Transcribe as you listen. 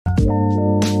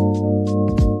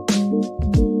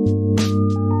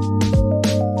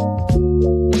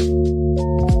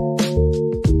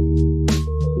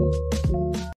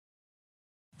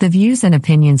The views and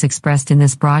opinions expressed in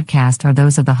this broadcast are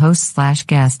those of the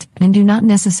host/guest and do not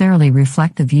necessarily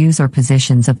reflect the views or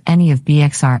positions of any of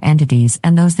BXR entities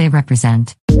and those they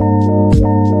represent.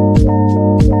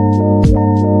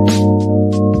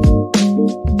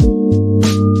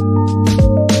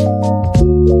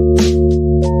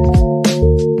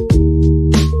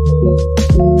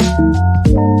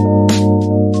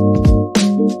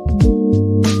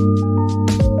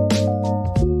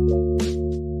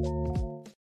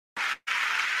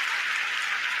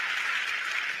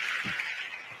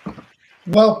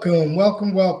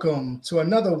 Welcome to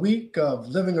another week of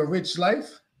Living a Rich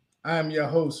Life. I am your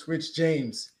host, Rich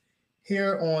James.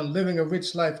 Here on Living a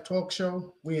Rich Life talk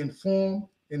show, we inform,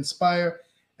 inspire,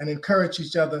 and encourage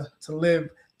each other to live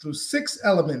through 6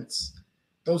 elements.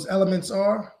 Those elements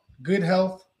are good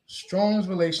health, strong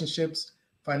relationships,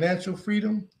 financial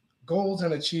freedom, goals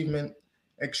and achievement,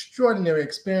 extraordinary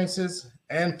experiences,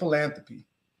 and philanthropy.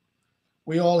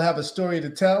 We all have a story to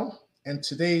tell, and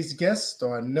today's guests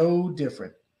are no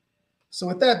different. So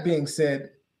with that being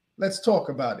said, let's talk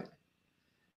about it.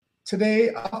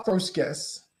 Today, our first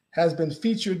guest has been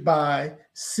featured by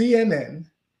CNN,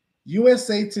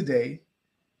 USA Today,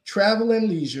 Travel and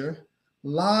Leisure,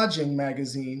 Lodging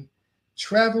Magazine,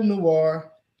 Travel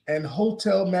Noir, and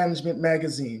Hotel Management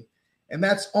Magazine, and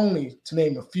that's only to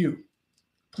name a few.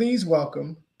 Please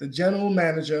welcome the General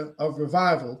Manager of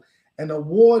Revival and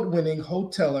award-winning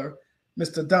hoteler,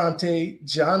 Mr. Dante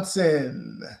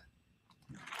Johnson.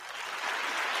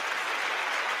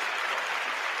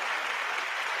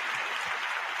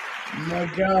 My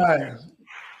guy,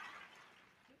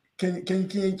 can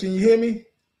you hear me?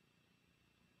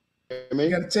 You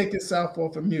got to take yourself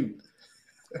off of mute.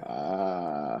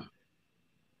 I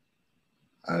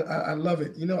love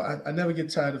it. You know, I never get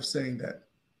tired of saying that.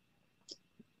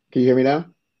 Can you hear me now?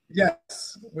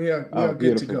 Yes, we are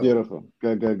good to go. Beautiful.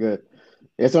 Good.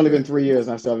 It's only been 3 years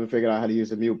and I still haven't figured out how to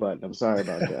use the mute button. I'm sorry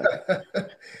about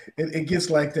that. It gets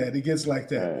like that.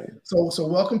 Right. So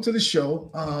welcome to the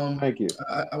show. Thank you.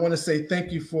 I want to say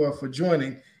thank you for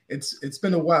joining. It's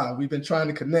been a while. We've been trying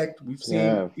to connect. We've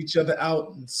seen each other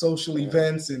out in social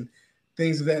events and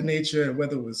things of that nature, and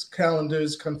whether it was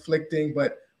calendars conflicting,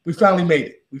 but we finally made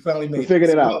it. We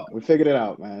figured it out. We figured it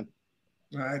out, man.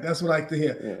 All right, that's what I like to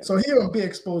hear. Yeah. So here on Be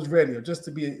Exposed Radio, just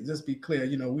to be clear,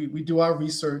 you know, we do our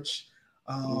research.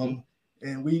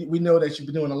 And we know that you've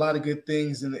been doing a lot of good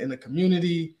things in the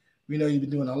community. We know you've been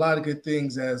doing a lot of good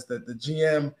things as the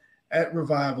GM at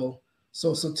Revival.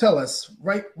 So tell us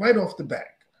right off the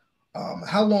bat,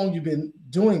 how long you've been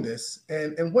doing this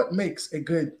and what makes a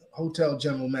good hotel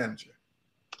general manager?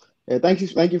 Yeah, thank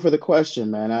you for the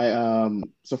question, man.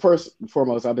 So first and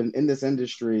foremost, I've been in this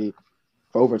industry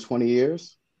for over 20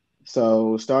 years.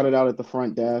 So started out at the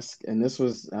front desk, and this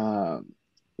was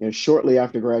shortly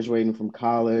after graduating from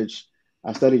college.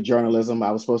 I studied journalism.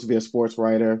 I was supposed to be a sports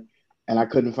writer, and I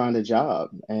couldn't find a job.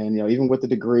 And even with the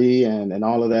degree and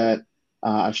all of that,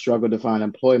 I struggled to find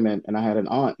employment. And I had an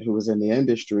aunt who was in the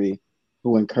industry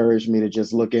who encouraged me to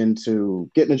just look into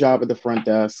getting a job at the front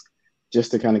desk, just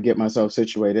to kind of get myself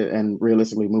situated and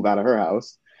realistically move out of her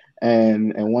house.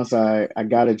 And once I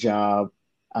got a job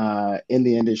in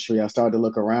the industry, I started to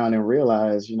look around and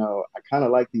realize, I kind of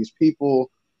like these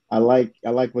people. I like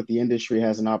what the industry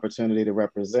has an opportunity to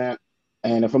represent.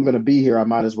 And if I'm going to be here, I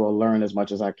might as well learn as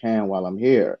much as I can while I'm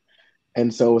here.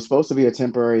 And so it was supposed to be a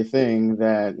temporary thing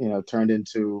that, turned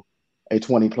into a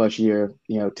 20+ year,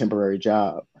 temporary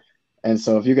job. And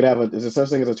so if you could there's a such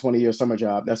thing as a 20-year summer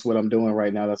job, that's what I'm doing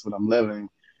right now. That's what I'm living.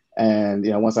 And,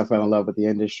 once I fell in love with the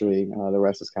industry, the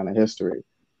rest is kind of history.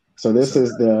 So this is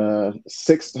the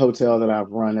 6th hotel that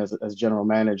I've run as general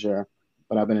manager,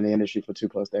 but I've been in the industry for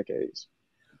 2+ decades.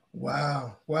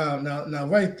 Wow. Now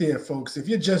right there, folks, if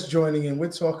you're just joining in,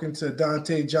 we're talking to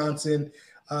Dante Johnson,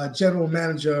 General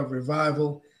Manager of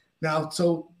Revival. Now,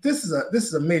 so this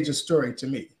is a major story to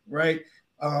me, right?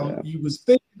 You was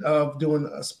thinking of doing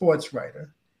a sports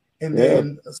writer, and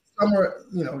then summer,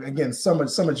 again,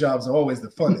 summer jobs are always the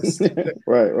funnest.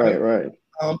 Right.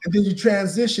 And then you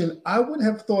transition. I would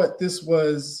have thought this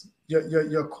was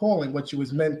your calling, what you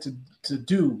was meant to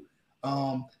do.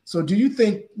 So do you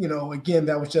think, again,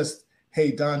 that was just,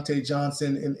 hey, Dante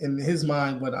Johnson in his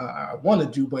mind, what I want to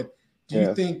do, but do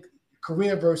you think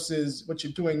career versus what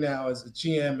you're doing now as a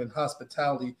GM in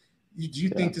hospitality, do you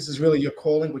think this is really your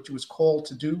calling, what you was called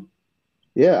to do?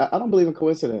 Yeah, I don't believe in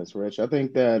coincidence, Rich. I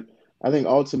think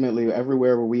ultimately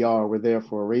everywhere where we are, we're there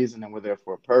for a reason and we're there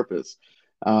for a purpose.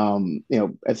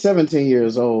 At 17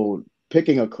 years old,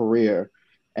 picking a career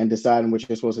and deciding what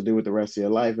you're supposed to do with the rest of your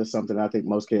life is something I think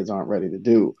most kids aren't ready to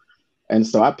do. And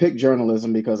so I picked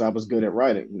journalism because I was good at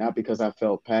writing, not because I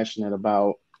felt passionate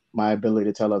about my ability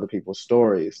to tell other people's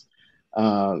stories.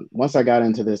 Once I got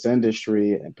into this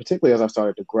industry, and particularly as I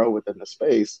started to grow within the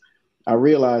space, I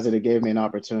realized that it gave me an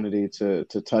opportunity to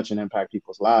touch and impact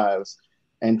people's lives.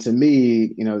 And to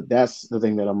me, that's the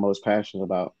thing that I'm most passionate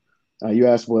about. You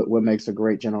asked what makes a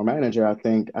great general manager. I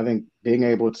think being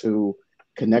able to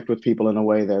connect with people in a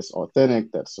way that's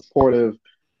authentic, that's supportive,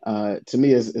 to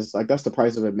me is like that's the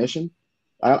price of admission.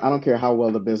 I don't care how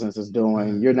well the business is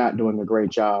doing. You're not doing a great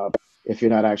job if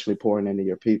you're not actually pouring into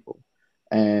your people.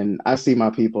 And I see my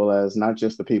people as not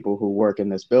just the people who work in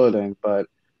this building, but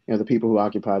the people who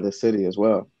occupy this city as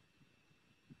well.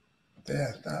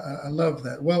 Yeah, I love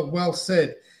that. Well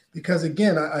said. Because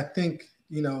again, I think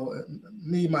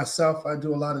me myself, I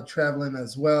do a lot of traveling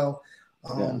as well.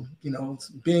 Yeah.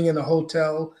 Being in a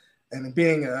hotel and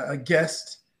being a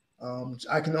guest,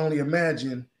 I can only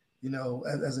imagine,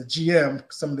 as a GM,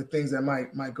 some of the things that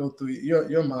might go through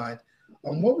your mind.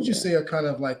 What would you say are kind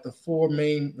of like the four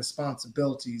main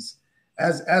responsibilities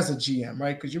as a GM,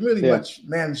 right? Because you're really Yeah. much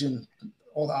managing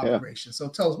all the Yeah. operations. So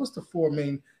tell us, what's the four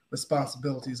main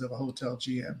responsibilities of a hotel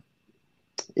GM?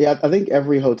 Yeah, I think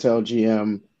every hotel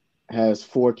GM has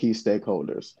four key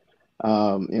stakeholders.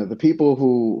 The people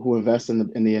who invest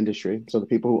in the industry, so the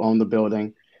people who own the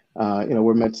building,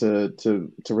 we're meant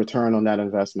to return on that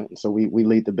investment. So we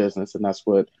lead the business, and that's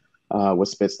what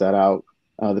spits that out.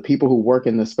 The people who work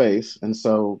in the space, and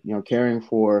so caring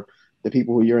for the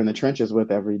people who you're in the trenches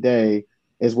with every day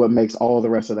is what makes all the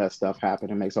rest of that stuff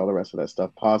happen and makes all the rest of that stuff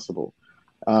possible.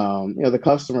 The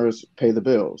customers pay the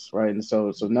bills, right? And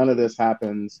so none of this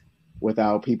happens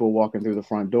without people walking through the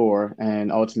front door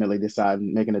and ultimately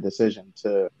making a decision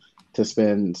to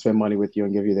spend money with you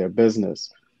and give you their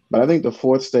business. But I think the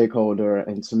fourth stakeholder,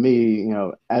 and to me,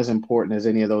 as important as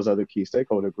any of those other key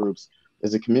stakeholder groups,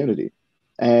 is the community.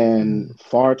 And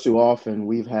far too often,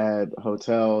 we've had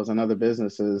hotels and other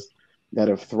businesses that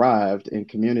have thrived in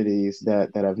communities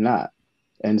that have not.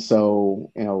 And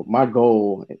so, my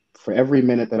goal for every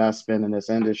minute that I spend in this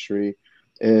industry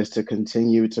is to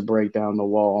continue to break down the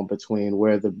wall between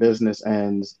where the business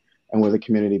ends and where the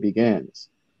community begins.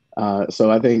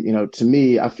 So I think, to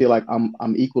me, I feel like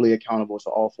I'm equally accountable to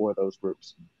all four of those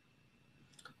groups.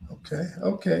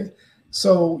 Okay.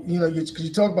 So,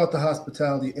 you talk about the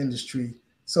hospitality industry.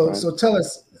 So, Right. so tell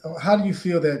us, how do you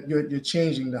feel that you're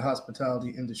changing the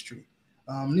hospitality industry?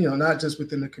 Not just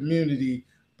within the community,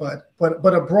 but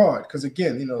abroad. Because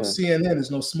again, Yeah. CNN is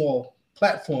no small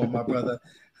platform, my brother.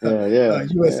 Yeah. Yeah. Yeah.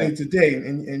 USA Today,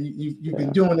 and you've been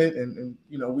Yeah. doing it, and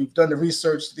we've done the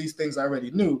research. These things I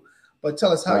already knew, but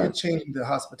tell us how you're Right. changing the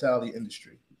hospitality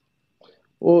industry.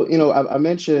 Well, I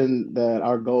mentioned that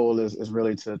our goal is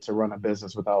really to run a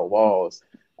business without walls.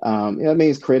 It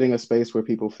means creating a space where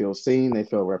people feel seen, they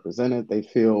feel represented, they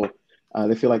feel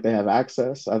like they have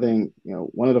access. I think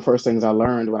one of the first things I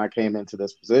learned when I came into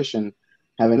this position,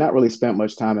 having not really spent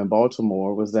much time in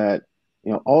Baltimore, was that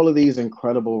all of these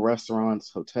incredible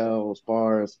restaurants, hotels,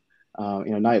 bars,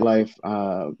 nightlife,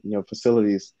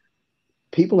 facilities,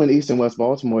 people in East and West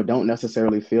Baltimore don't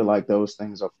necessarily feel like those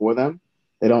things are for them.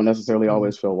 They don't necessarily Mhm.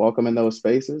 always feel welcome in those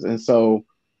spaces. And so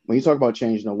when you talk about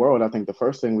changing the world, I think the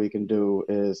first thing we can do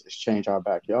is change our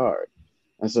backyard.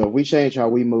 And so if we change how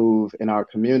we move in our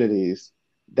communities,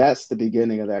 that's the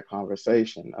beginning of that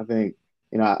conversation. I think,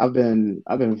 I've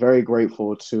been very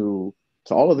grateful to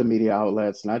all of the media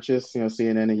outlets, not just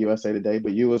CNN and USA Today,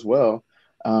 but you as well,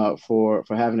 for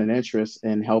having an interest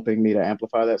in helping me to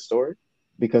amplify that story,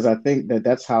 because I think that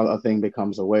that's how a thing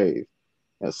becomes a wave.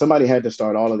 Somebody had to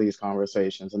start all of these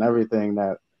conversations and everything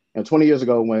that 20 years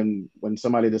ago when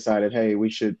somebody decided, hey,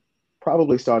 we should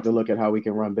probably start to look at how we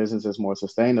can run businesses more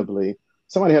sustainably.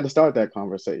 Somebody had to start that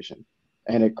conversation,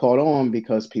 and it caught on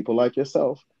because people like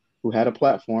yourself, who had a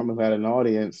platform, who had an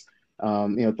audience,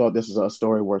 thought this was a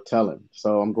story worth telling.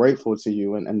 So I'm grateful to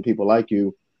you and people like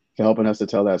you for helping us to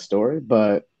tell that story.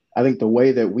 But I think the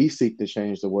way that we seek to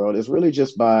change the world is really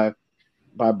just by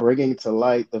bringing to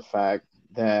light the fact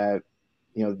that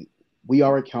you know we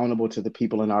are accountable to the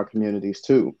people in our communities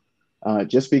too.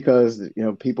 Just because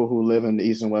people who live in the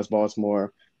East and West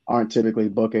Baltimore aren't typically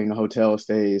booking hotel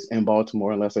stays in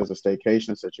Baltimore unless there's a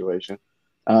staycation situation,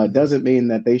 doesn't mean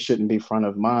that they shouldn't be front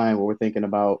of mind when we're thinking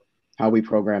about how we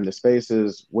program the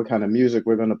spaces, what kind of music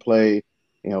we're going to play,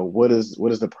 what is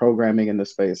the programming in the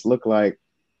space look like.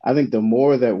 I think the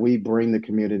more that we bring the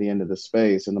community into the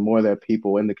space and the more that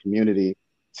people in the community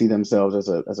see themselves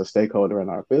as a stakeholder in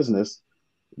our business,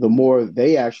 the more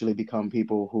they actually become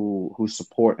people who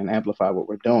support and amplify what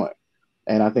we're doing.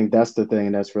 And I think that's the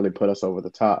thing that's really put us over the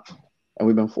top. And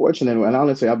we've been fortunate, and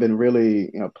honestly, I've been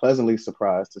really, pleasantly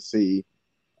surprised to see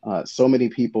so many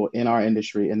people in our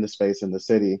industry, in the space, in the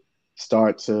city,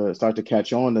 start to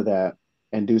catch on to that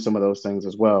and do some of those things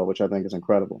as well, which I think is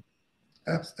incredible.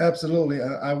 Absolutely.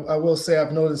 I will say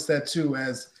I've noticed that too,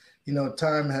 as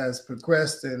time has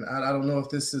progressed, and I don't know if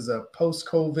this is a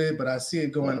post-COVID, but I see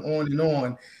it going on and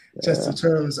on, just Yeah, in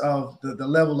terms of the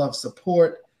level of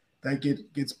support that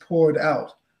gets poured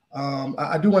out.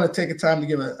 I do want to take a time to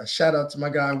give a shout out to my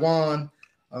guy Juan.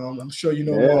 I'm sure you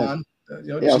know yeah, Juan,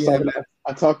 yeah. GM.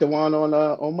 I talked to Juan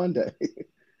on Monday.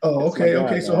 Oh, That's my okay, guy,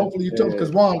 okay. So man. hopefully you told, Yeah,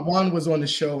 because Juan was on the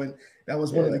show, and that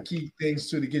was one of the yeah. key things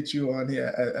too to get you on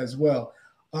here as well.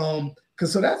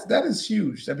 Because so that is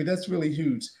huge. I mean, that's really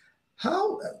huge.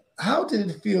 How how did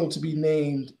it feel to be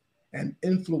named an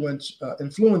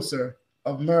influencer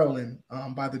of Maryland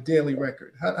by the Daily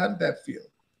Record? How did that feel?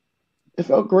 It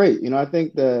felt great. I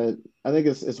think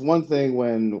it's one thing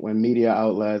when media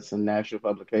outlets and national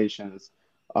publications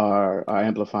are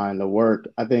amplifying the work.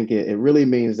 I think it really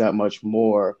means that much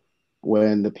more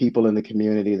when the people in the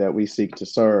community that we seek to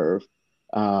serve,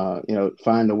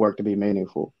 find the work to be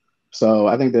meaningful. So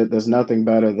I think that there's nothing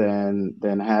better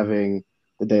than having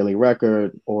the Daily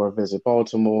Record or Visit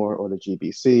Baltimore or the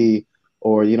GBC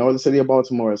or the city of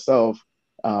Baltimore itself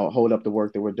hold up the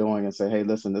work that we're doing and say, hey,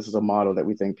 listen, this is a model that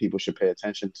we think people should pay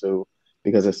attention to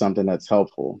because it's something that's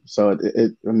helpful. So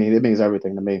I mean, it means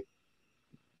everything to me.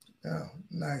 Oh,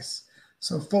 nice.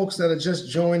 So, folks that are just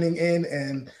joining in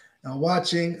and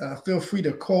watching, feel free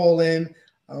to call in.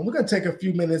 We're going to take a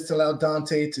few minutes to allow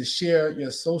Dante to share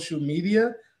your social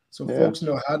media so Yeah, folks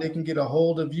know how they can get a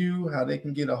hold of you, how they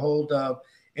can get a hold of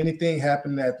anything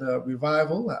happening at the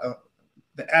revival,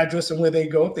 the address and where they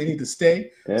go if they need to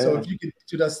stay. So, yeah, if you could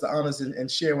do us the honors and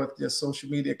share with your social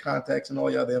media contacts and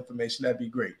all your other information, that'd be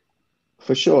great.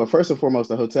 for sure. First and foremost,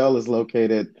 the hotel is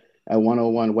located at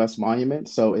 101 West Monument,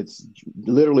 so it's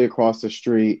literally across the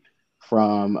street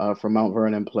from Mount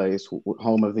Vernon Place,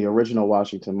 home of the original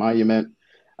Washington Monument.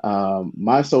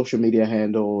 My social media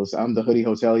handles, I'm the Hoodie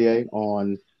Hotelier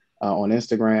on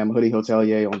Instagram, Hoodie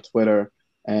Hotelier on Twitter,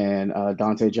 and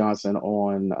Dante Johnson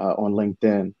on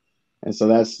LinkedIn. And so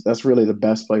that's really the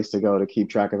best place to go to keep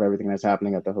track of everything that's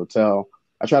happening at the hotel.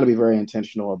 I try to be very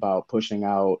intentional about pushing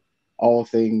out all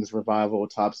things revival,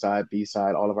 top side, B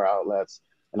side, all of our outlets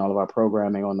and all of our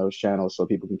programming on those channels so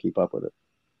people can keep up with it.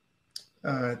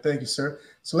 All right. Thank you, sir.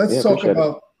 So, Yeah, let's talk appreciate it.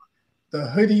 about the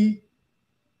Hoodie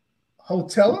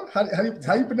Hoteler.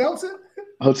 How you pronounce it?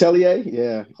 Hotelier,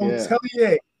 yeah, yeah,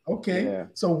 Hotelier. Okay. yeah.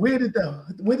 So where did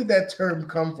that term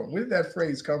come from? Where did that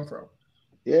phrase come from?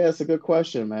 Yeah, it's a good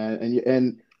question, man.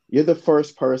 And you're the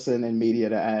first person in media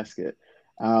to ask it.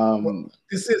 Well, Um,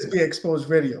 this is Be Exposed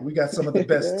Radio. We got some of the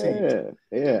best teams. yeah,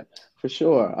 yeah, for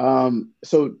sure.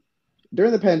 So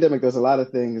during the pandemic, there's a lot of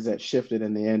things that shifted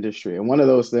in the industry, and one of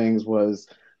those things was,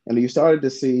 you started to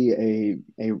see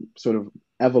a sort of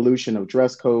evolution of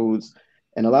dress codes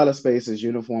and a lot of spaces,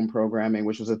 uniform programming,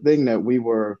 which was a thing that we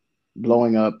were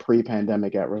blowing up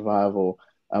pre-pandemic at Revival.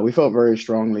 We felt very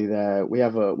strongly that we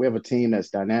have a team that's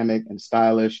dynamic and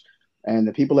stylish, and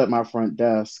the people at my front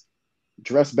desk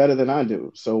dress better than I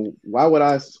do. So why would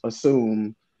I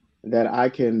assume that I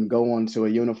can go onto a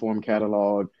uniform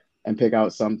catalog and pick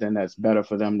out something that's better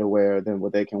for them to wear than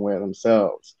what they can wear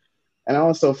themselves? And I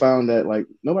also found that like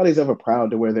nobody's ever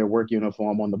proud to wear their work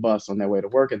uniform on the bus on their way to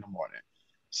work in the morning.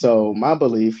 So my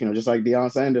belief, just like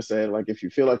Deion Sanders said, like if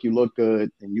you feel like you look good,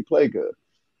 then you play good.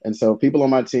 And so people on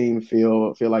my team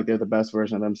feel like they're the best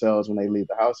version of themselves when they leave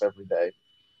the house every day.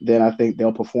 Then I think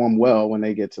they'll perform well when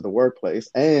they get to the workplace.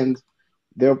 And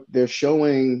they're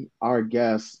showing our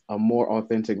guests a more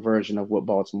authentic version of what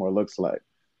Baltimore looks like.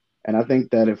 And I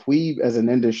think that if we as an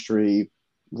industry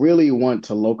really want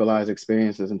to localize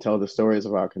experiences and tell the stories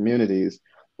of our communities,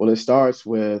 well, it starts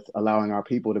with allowing our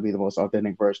people to be the most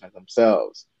authentic version of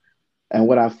themselves. And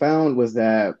what I found was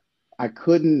that I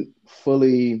couldn't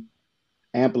fully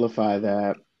amplify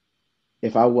that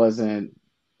if I wasn't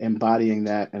embodying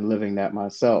that and living that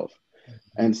myself.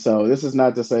 And so this is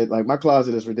not to say like my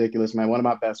closet is ridiculous, man. One of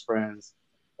my best friends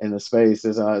in the space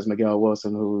is Miguel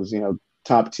Wilson, who's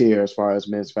top tier as far as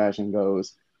men's fashion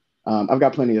goes. I've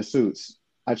got plenty of suits.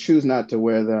 I choose not to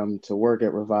wear them to work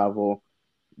at Revival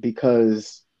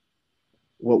because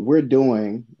what we're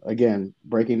doing, again,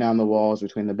 breaking down the walls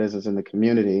between the business and the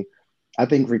community, I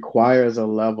think requires a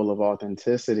level of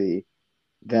authenticity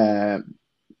that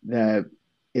that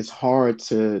it's hard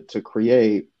to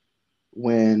create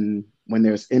when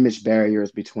there's image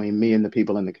barriers between me and the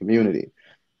people in the community.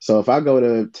 So if I go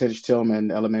to Tish Tillman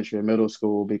Elementary and Middle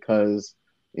School because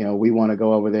we want to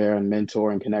go over there and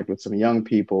mentor and connect with some young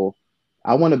people,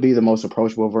 I want to be the most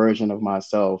approachable version of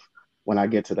myself when I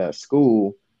get to that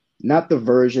school, not the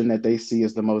version that they see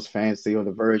as the most fancy or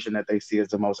the version that they see as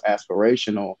the most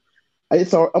aspirational.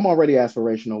 I'm already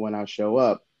aspirational when I show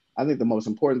up. I think the most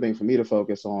important thing for me to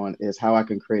focus on is how I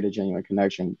can create a genuine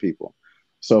connection with people.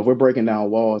 So if we're breaking down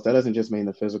walls, that doesn't just mean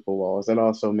the physical walls. That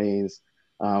also means,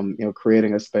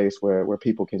 creating a space where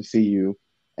people can see you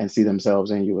and see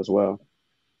themselves in you as well.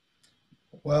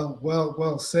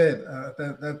 Well said.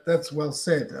 That's well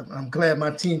said. I'm glad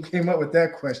my team came up with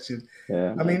that question.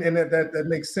 Yeah, I mean, man. and that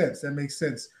makes sense. That makes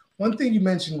sense. One thing you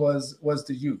mentioned was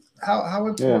the youth. How Yeah,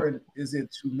 important is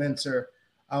it to mentor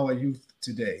our youth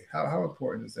today? How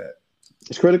important is that?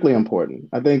 it's critically important.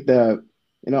 I think that,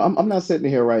 I'm not sitting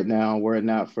here right now were it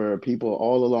not for people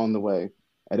all along the way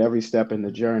at every step in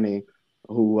the journey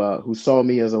who saw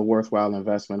me as a worthwhile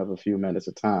investment of a few minutes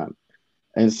of time.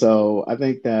 And so I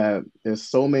think that there's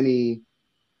so many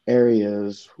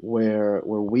areas where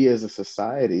we as a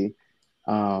society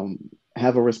um,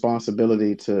 have a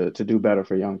responsibility to do better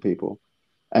for young people.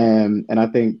 And I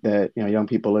think that young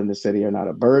people in the city are not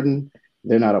a burden.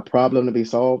 They're not a problem to be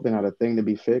solved. They're not a thing to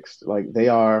be fixed. Like they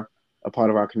are a part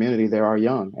of our community. They are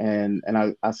young, and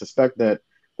I suspect that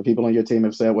the people on your team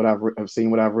have said have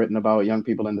seen what I've written about young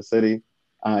people in the city,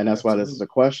 and that's why this is Absolutely. a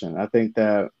question. I think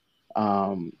that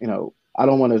I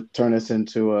don't want to turn this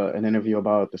into an interview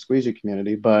about the squeegee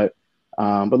community, but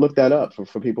look that up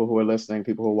for people who are listening,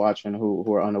 people who are watching,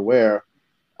 who are unaware.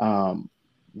 Um,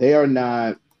 they are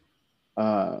not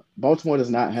Baltimore does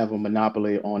not have a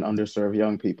monopoly on underserved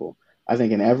young people. I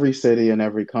think in every city and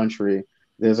every country,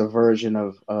 there's a version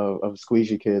of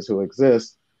squeegee kids who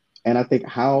exist. And I think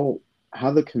how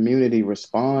the community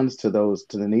responds to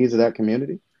the needs of that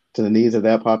community, to the needs of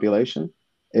that population,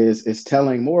 is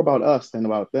telling more about us than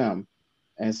about them.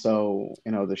 And so,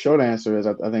 the short answer is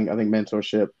I think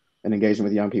mentorship and engagement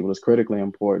with young people is critically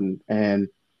important. And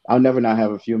I'll never not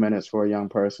have a few minutes for a young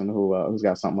person who's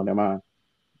got something on their mind.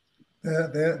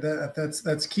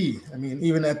 That's key. I mean,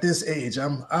 even at this age,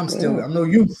 Yeah, I'm no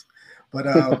youth, but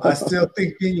I still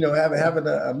think having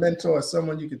a mentor or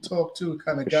someone you can talk to,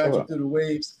 kind of for guide you sure. through the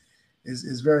waves,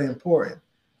 is very important.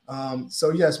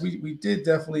 So yes, we did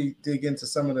definitely dig into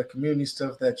some of the community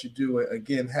stuff that you do.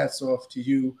 Again, hats off to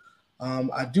you.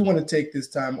 I do want to take this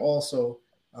time also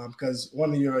because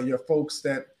one of your folks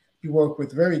that you work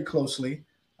with very closely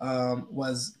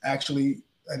was actually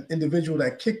an individual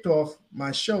that kicked off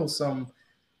my show some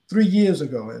 3 years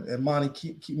ago. And Monty,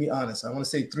 keep me honest. I want to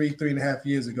say three and a half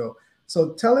years ago.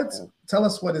 So tell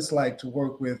us what it's like to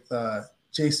work with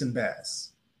Jason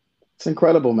Bass. It's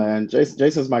incredible, man.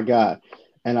 Jason's my guy,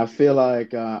 and I feel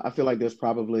like there's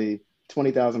probably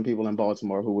 20,000 people in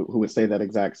Baltimore who would say that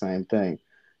exact same thing.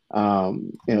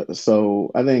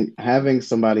 So I think having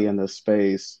somebody in the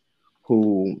space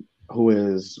who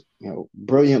is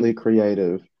brilliantly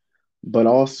creative, but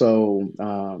also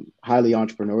highly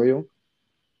entrepreneurial,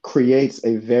 creates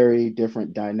a very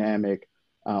different dynamic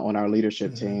on our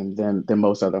leadership Mm-hmm. team than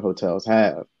most other hotels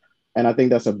have. And I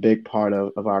think that's a big part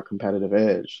of our competitive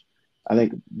edge. I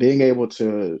think being able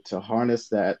to harness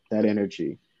that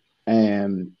energy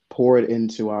and pour it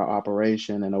into our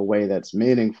operation in a way that's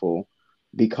meaningful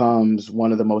becomes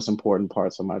one of the most important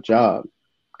parts of my job.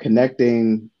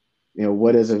 Connecting,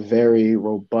 what is a very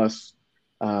robust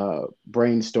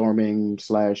brainstorming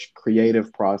slash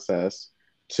creative process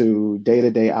to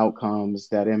day-to-day outcomes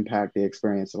that impact the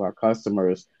experience of our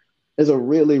customers is a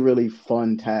really, really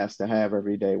fun task to have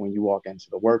every day when you walk into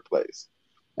the workplace.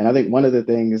 And I think one of the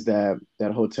things that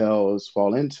hotels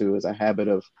fall into is a habit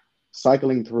of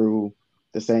cycling through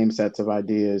the same sets of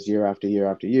ideas year after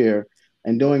year after year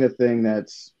and doing a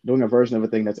version of a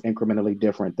thing that's incrementally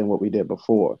different than what we did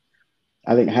before.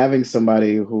 I think having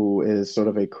somebody who is sort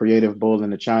of a creative bull in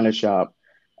the china shop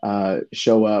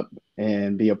show up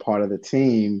and be a part of the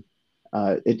team,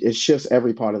 it shifts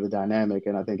every part of the dynamic,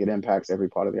 and I think it impacts every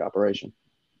part of the operation.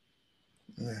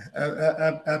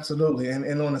 Yeah, absolutely.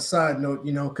 And on a side note,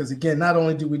 because again, not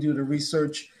only do we do the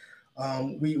research,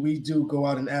 we do go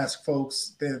out and ask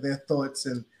folks their thoughts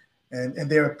and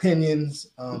their opinions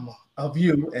of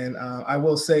you. And I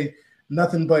will say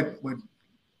nothing but with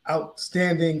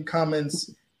outstanding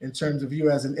comments in terms of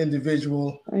you as an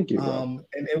individual. Thank you, bro.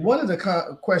 And one of the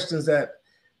questions that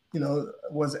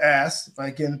was asked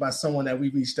again by someone that we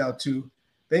reached out to,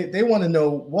 they want to know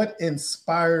what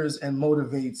inspires and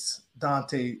motivates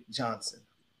Dante Johnson.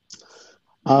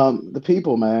 The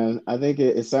people, man. I think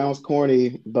it sounds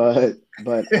corny, but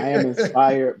I am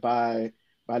inspired by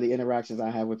the interactions I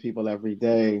have with people every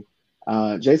day.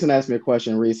 Jason asked me a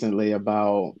question recently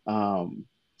about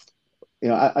you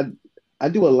know, I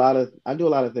do a lot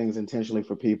of things intentionally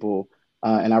for people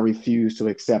and I refuse to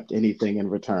accept anything in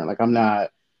return. Like I'm not,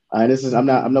 and this is I'm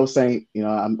Mm, no saint,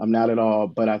 I'm not at all.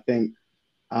 But I think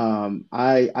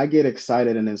I get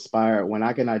excited and inspired when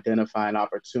I can identify an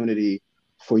opportunity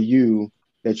for you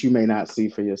that you may not see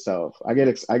for yourself. I get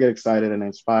excited and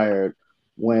inspired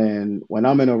when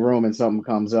I'm in a room and something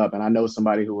comes up and I know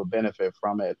somebody who would benefit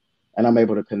from it, and I'm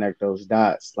able to connect those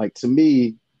dots. Like to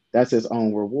me, that's its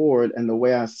own reward. And the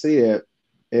way I see it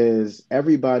is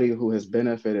everybody who has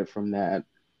benefited from that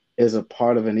is a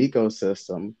part of an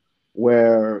ecosystem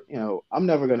where, I'm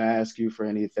never going to ask you for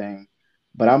anything,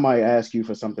 but I might ask you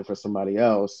for something for somebody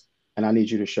else, and I need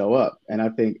you to show up. And I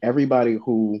think everybody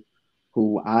who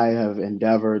I have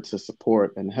endeavored to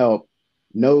support and help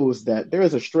knows that there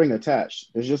is a string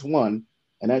attached. There's just one,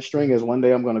 and that string is one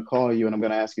day I'm going to call you and I'm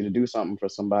going to ask you to do something for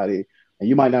somebody, and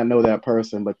you might not know that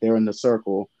person, but they're in the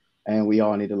circle, and we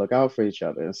all need to look out for each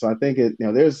other. And so I think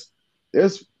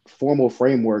there's formal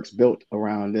frameworks built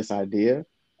around this idea.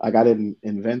 Like I didn't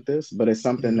invent this, but it's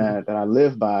something mhm. that I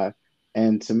live by,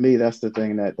 and to me, that's the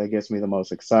thing that gets me the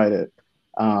most excited.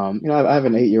 I have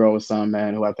an 8-year-old son,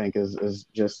 man, who I think is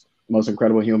just the most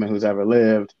incredible human who's ever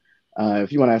lived.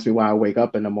 If you want to ask me why I wake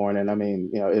up in the morning, I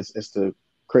mean, it's to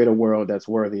create a world that's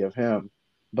worthy of him.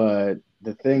 But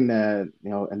the thing that,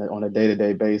 on a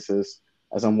day-to-day basis,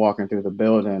 as I'm walking through the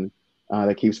building,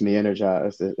 that keeps me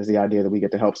energized is the idea that we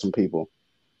get to help some people.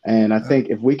 And I Uh, think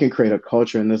if we can create a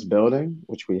culture in this building,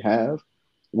 which we have,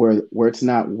 where it's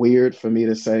not weird for me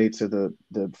to say to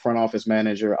the front office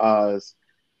manager, Oz,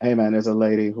 hey man, there's a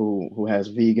lady who has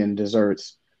vegan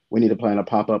desserts. We need to plan a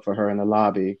pop-up for her in the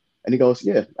lobby. And he goes,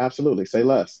 yeah, absolutely, say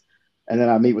less. And then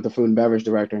I meet with the food and beverage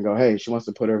director and go, hey, she wants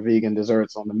to put her vegan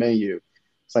desserts on the menu.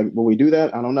 It's like, will we do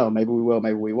that? I don't know. Maybe we will,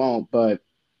 maybe we won't. But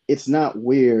it's not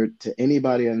weird to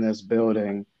anybody in this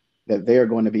building that they are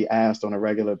going to be asked on a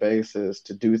regular basis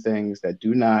to do things that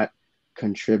do not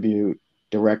contribute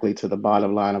directly to the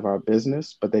bottom line of our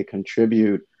business, but they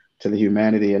contribute to the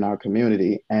humanity in our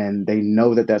community, and they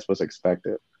know that that's what's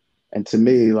expected. And to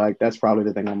me, like that's probably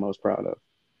the thing I'm most proud of.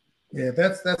 yeah,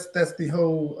 that's the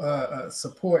whole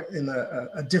support in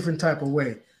a different type of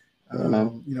way. Yeah,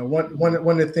 man. One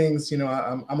of the things,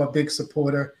 I'm a big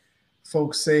supporter.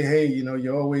 Folks say, hey,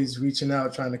 you're always reaching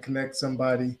out, trying to connect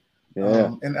somebody,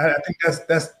 Yeah, and I think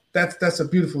that's a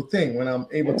beautiful thing when I'm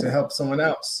able to yeah, help someone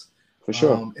else, for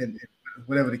sure. and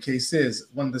whatever the case is.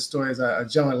 One of the stories I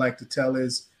generally like to tell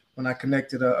is when I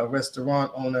connected a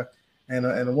restaurant owner and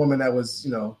a woman that was,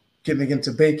 getting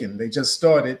into baking. They just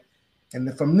started, and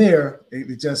then from there,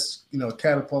 it just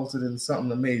catapulted into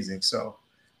something amazing. So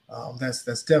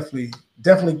that's definitely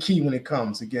key when it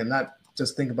comes. Again, not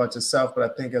just think about yourself, but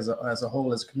I think as a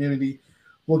whole, as a community,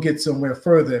 we'll get somewhere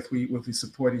further if we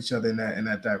support each other in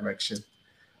that direction.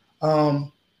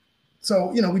 Um,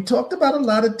 so we talked about a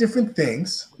lot of different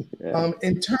things. Yeah.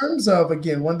 In terms of,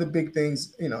 again, one of the big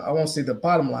things, I won't say the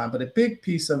bottom line, but a big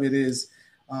piece of it is,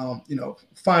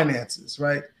 finances,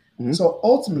 right? Mhm. So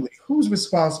ultimately, who's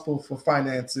responsible for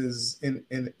finances in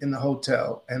the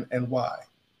hotel, and why?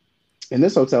 In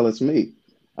this hotel, it's me.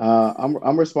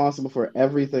 I'm responsible for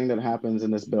everything that happens in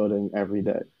this building every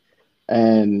day,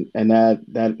 and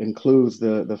that includes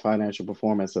the financial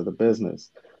performance of the business.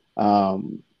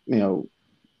 You know,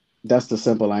 that's the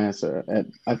simple answer.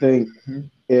 And I think Mhm.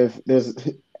 if there's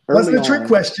early Wasn't a trick on,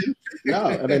 question. no,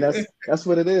 I mean that's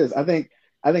what it is. I think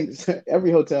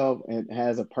every hotel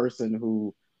has a person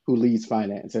who leads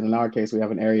finance, and in our case, we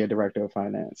have an area director of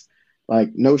finance. Like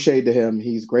no shade to him,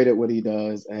 he's great at what he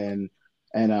does, and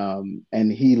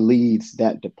he leads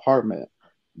that department.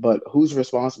 But who's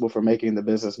responsible for making the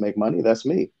business make money? That's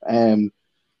me. And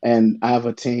I have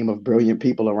a team of brilliant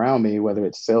people around me, whether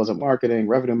it's sales and marketing,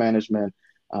 revenue management,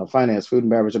 finance, food and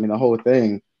beverage. I mean, the whole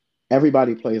thing.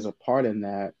 Everybody plays a part in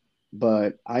that,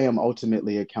 but I am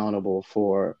ultimately accountable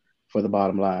for the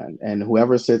bottom line. And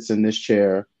whoever sits in this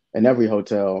chair in every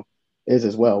hotel is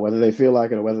as well, whether they feel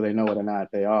like it or whether they know it or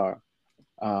not, they are.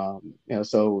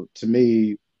 So to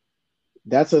me,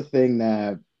 that's a thing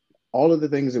that all of the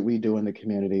things that we do in the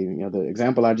community, the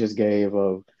example I just gave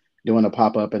of doing a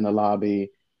pop up in the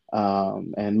lobby,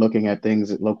 and looking at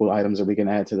things, local items that we can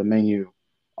add to the menu,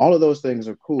 all of those things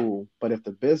are cool. But if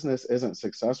the business isn't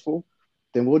successful,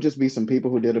 then we'll just be some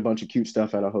people who did a bunch of cute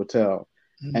stuff at a hotel,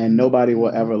 and Mhm, nobody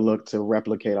will mhm. ever look to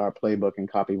replicate our playbook and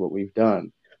copy what we've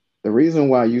done. The reason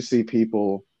why you see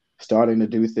people starting to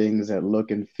do things that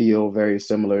look and feel very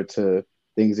similar to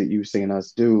things that you've seen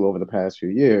us do over the past few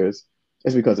years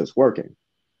is because it's working.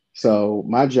 So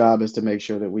my job is to make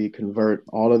sure that we convert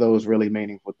all of those really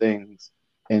meaningful things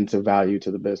into value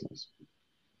to the business.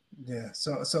 Yeah.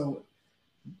 So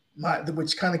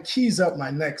which kind of keys up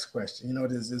my next question. You know,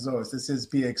 this is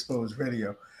Be Exposed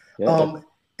Radio. Yeah.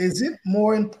 Is it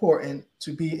more important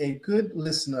to be a good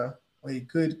listener or a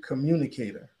good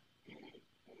communicator?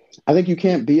 I think you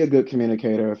can't be a good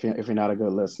communicator if you're not a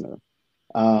good listener.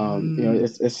 You know,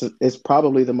 it's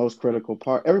probably the most critical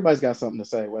part. Everybody's got something to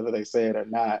say, whether they say it or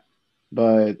not.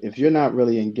 But if you're not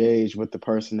really engaged with the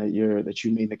person that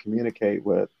you mean to communicate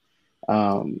with,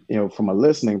 you know, from a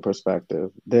listening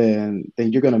perspective, then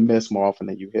you're going to miss more often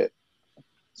than you hit.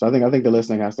 So I think the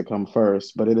listening has to come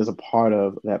first, but it is a part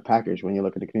of that package when you're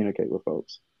looking to communicate with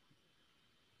folks.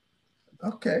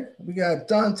 Okay, we got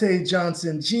Dante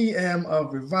Johnson, GM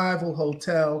of Revival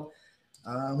Hotel.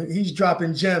 He's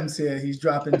dropping gems here. He's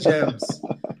dropping gems.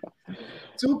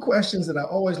 Two questions that I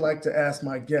always like to ask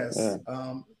my guests. Yeah.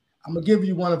 I'm gonna give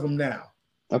you one of them now.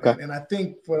 Okay. And I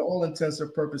think for all intents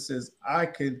and purposes, I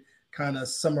could kind of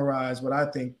summarize what I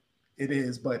think it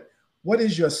is. But what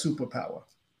is your superpower?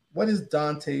 What is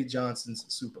Dante Johnson's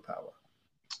superpower?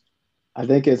 I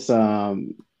think it's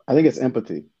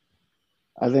empathy.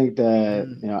 I think that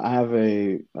you know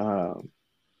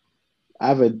I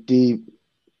have a deep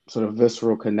sort of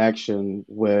visceral connection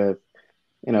with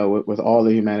with all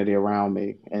the humanity around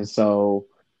me, and so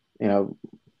you know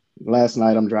last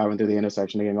night I'm driving through the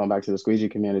intersection again, going back to the squeegee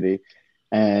community,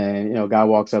 and a guy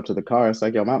walks up to the car. It's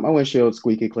like, yo, my windshield's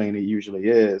squeaky clean. It usually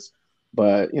is,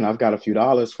 but I've got a few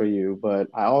dollars for you, but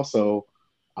I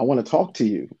want to talk to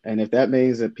you, and if that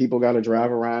means that people got to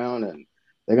drive around and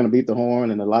they're gonna beat the horn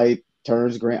and the light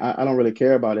turns green, I don't really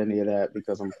care about any of that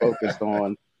because I'm focused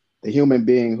on the human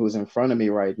being who's in front of me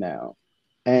right now.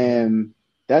 And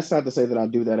that's not to say that I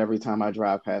do that every time I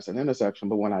drive past an intersection,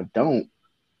 but when I don't,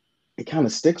 it kind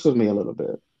of sticks with me a little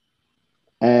bit.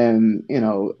 And,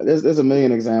 there's a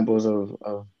million examples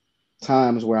of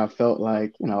times where I felt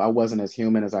like, I wasn't as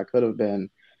human as I could have been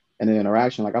in an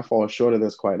interaction. Like I fall short of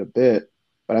this quite a bit,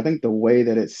 but I think the way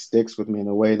that it sticks with me and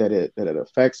the way that it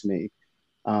affects me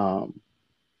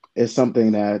is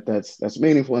something that's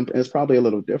meaningful, and it's probably a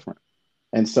little different.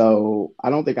 And so I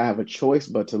don't think I have a choice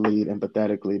but to lead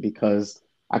empathetically because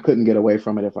I couldn't get away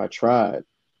from it if I tried.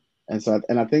 And so,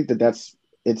 and I think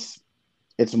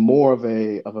it's more of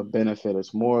a benefit.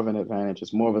 It's more of an advantage.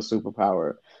 It's more of a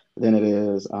superpower than it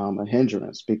is a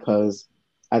hindrance, because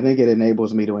I think it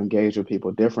enables me to engage with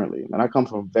people differently. And I come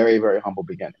from very, very humble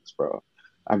beginnings, bro.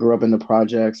 I grew up in the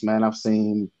projects, man. I've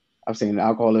seen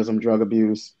alcoholism, drug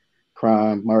abuse,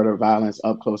 crime, murder, violence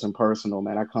up close and personal,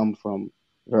 man. I come from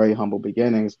very humble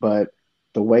beginnings, but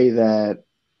the way that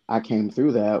I came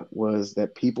through that was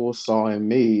that people saw in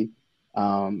me,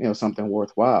 something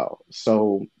worthwhile.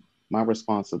 So my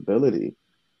responsibility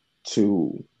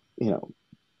to,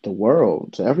 the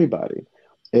world, to everybody,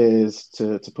 is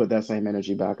to put that same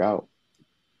energy back out.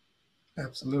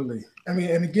 Absolutely. I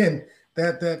mean, and again,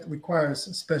 that requires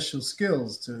special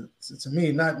skills to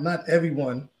me. Not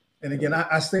everyone. And again,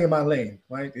 I stay in my lane,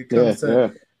 right? It comes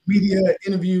to media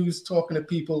interviews, talking to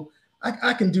people.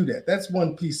 I can do that. That's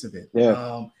one piece of it.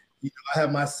 Yeah. I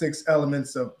have my 6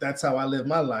 elements of that's how I live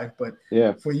my life. But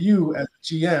yeah, for you as a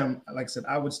GM, like I said,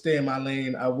 I would stay in my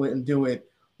lane. I wouldn't do it.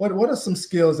 What are some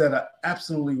skills that are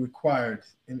absolutely required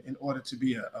in order to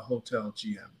be a hotel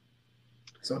GM?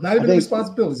 So not even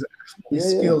responsibilities,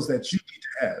 skills that you need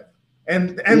to have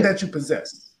and that you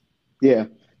possess. Yeah,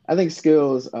 I think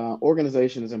skills,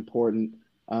 organization is important.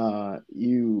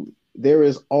 There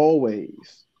is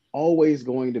always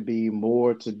going to be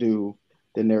more to do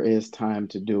than there is time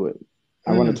to do it.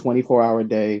 I run a 24-hour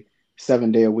day,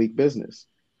 7-day-a-week business.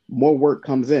 More work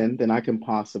comes in than I can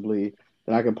possibly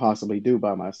do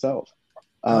by myself.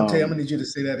 I'm gonna need you to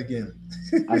say that again.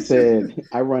 I said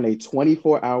I run a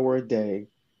 24-hour a day,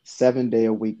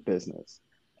 7-day-a-week business.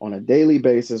 On a daily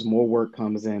basis, more work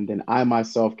comes in than I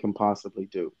myself can possibly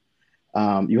do.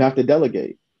 You have to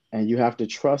delegate, and you have to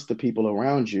trust the people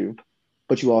around you,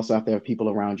 but you also have to have people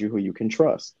around you who you can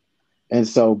trust. And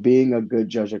so being a good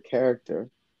judge of character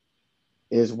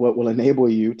is what will enable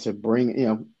you to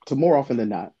bring, to more often than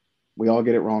not, we all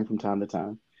get it wrong from time to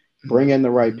time, bring in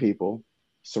the right people,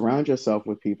 surround yourself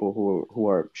with people who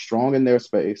are strong in their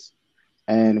space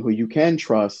and who you can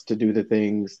trust to do the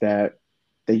things that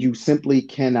you simply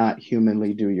cannot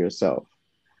humanly do yourself.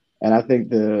 And I think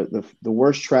the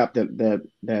worst trap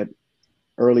that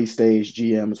early stage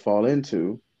GMs fall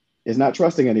into is not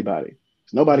trusting anybody.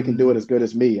 Nobody can do it as good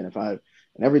as me. And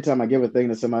every time I give a thing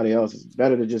to somebody else, it's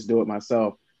better to just do it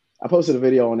myself. I posted a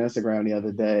video on Instagram the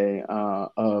other day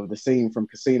of the scene from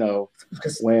Casino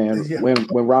when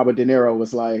Robert De Niro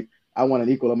was like, I want an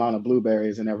equal amount of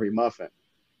blueberries in every muffin.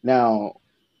 Now,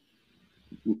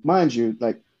 mind you,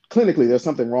 like clinically, there's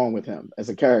something wrong with him as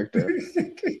a character.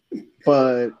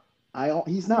 But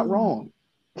he's not wrong.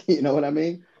 You know what I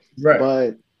mean? Right.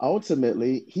 But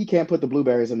ultimately, he can't put the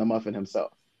blueberries in the muffin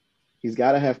himself. He's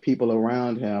got to have people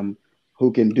around him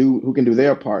who can do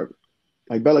their part.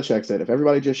 Like Belichick said, if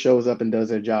everybody just shows up and does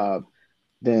their job,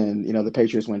 then the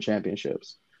Patriots win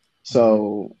championships.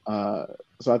 Mm-hmm.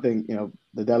 So I think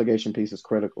the delegation piece is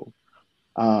critical.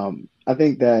 I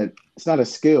think that it's not a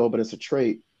skill, but it's a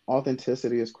trait.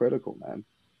 Authenticity is critical, man.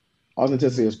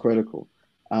 Authenticity is Mm-hmm. critical.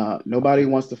 Nobody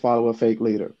Okay. wants to follow a fake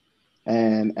leader,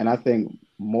 and I think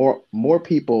more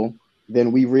people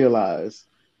than we realize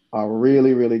are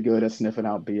really really good at sniffing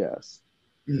out BS.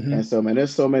 And Mm-hmm. so, man,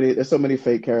 there's so many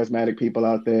fake charismatic people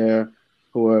out there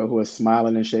who are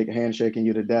smiling and handshaking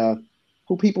you to death,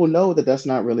 who people know that that's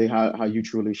not really how you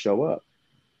truly show up.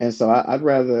 And so I'd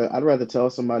rather tell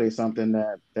somebody something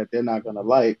that they're not gonna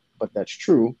like, but that's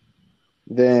true,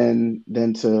 than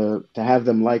to have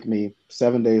them like me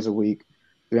 7 days a week,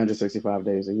 365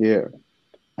 days a year.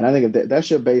 And I think if that's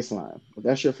your baseline, if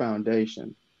that's your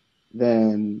foundation,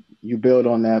 then you build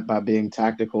on that by being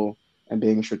tactical and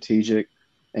being strategic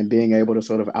and being able to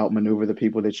sort of outmaneuver the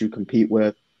people that you compete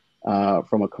with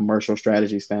from a commercial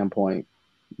strategy standpoint.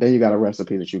 Then you got a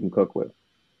recipe that you can cook with.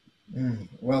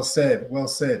 Well said. Well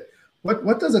said.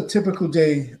 What does a typical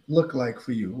day look like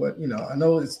for you? I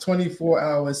know it's 24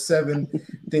 hours, 7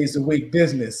 days a week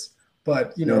business,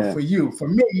 but Yeah, for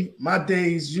me, my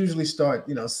days usually start,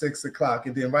 6 o'clock.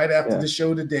 And then right after yeah, the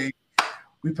show today,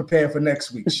 we prepare for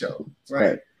next week's show. that's Right.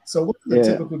 right. So what does a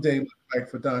Yeah, typical day look like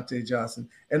for Dante Johnson?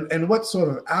 And what sort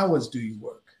of hours do you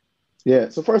work? yeah.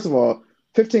 So first of all,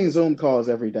 15 Zoom calls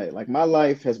every day. Like my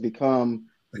life has become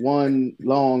one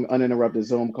long uninterrupted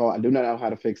Zoom call. I do not know how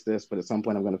to fix this, but at some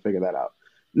point I'm going to figure that out.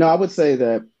 No, I would say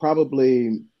that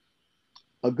probably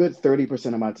a good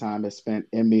 30% of my time is spent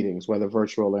in meetings, whether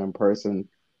virtual or in person.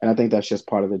 And I think that's just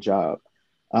part of the job.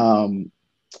 Um,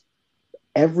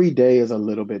 every day is a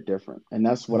little bit different. And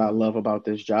that's what I Mhm. love about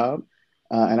this job.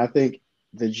 And I think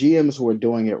the GMs who are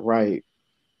doing it right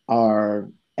are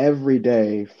every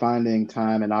day finding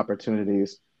time and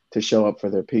opportunities to show up for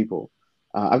their people.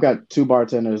 I've got two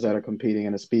bartenders that are competing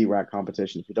in a speed rack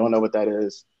competition. If you don't know what that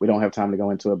is, we don't have time to go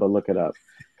into it, but look it up.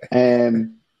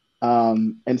 And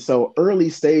so early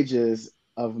stages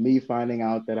of me finding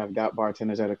out that I've got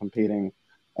bartenders that are competing,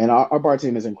 and our bar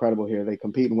team is incredible here. They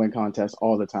compete and win contests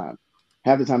all the time.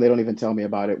 Half the time they don't even tell me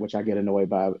about it, which I get annoyed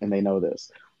by, and they know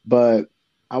this. But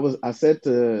I said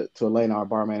to Elena, our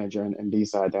bar manager and B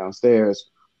side downstairs,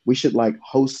 we should like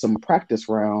host some practice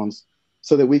rounds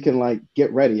so that we can like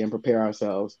get ready and prepare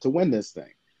ourselves to win this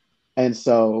thing. And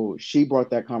so she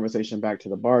brought that conversation back to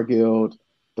the bar guild.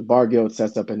 The bar guild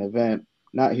sets up an event,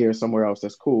 not here, somewhere else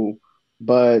that's cool.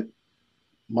 But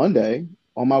Monday,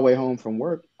 on my way home from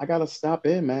work, I got to stop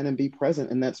in, man, and be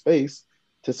present in that space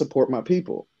to support my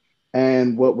people.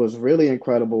 And what was really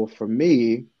incredible for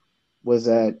me was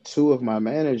that two of my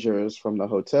managers from the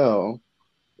hotel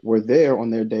were there on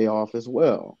their day off as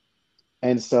well.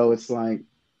 And so it's like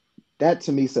that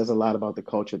to me says a lot about the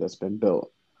culture that's been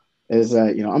built. Is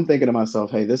that, I'm thinking to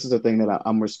myself, hey, this is a thing that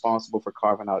I'm responsible for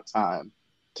carving out time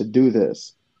to do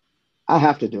this. I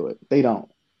have to do it. They don't.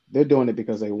 They're doing it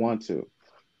because they want to.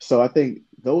 So I think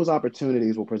those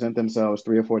opportunities will present themselves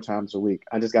 3 or 4 times a week.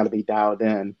 I just got to be dialed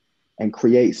in and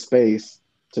create space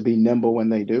to be nimble when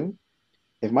they do.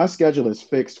 If my schedule is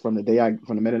fixed from the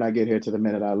minute I get here to the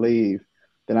minute I leave,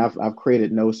 then I've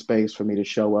created no space for me to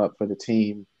show up for the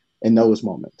team in those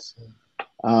moments.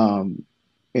 Um,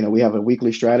 we have a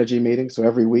weekly strategy meeting, so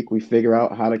every week we figure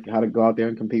out how to go out there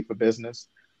and compete for business.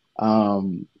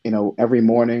 Every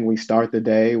morning we start the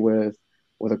day with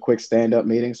a quick stand up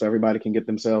meeting, so everybody can get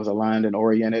themselves aligned and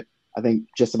oriented. I think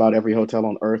just about every hotel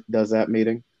on earth does that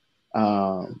meeting.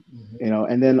 Mhm.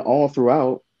 And then all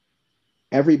throughout,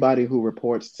 everybody who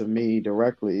reports to me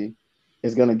directly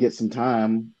is going to get some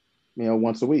time,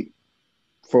 once a week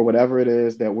for whatever it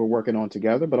is that we're working on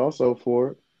together, but also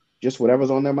for just whatever's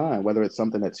on their mind, whether it's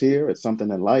something that's here, it's something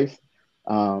in life.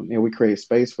 We create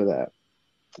space for that.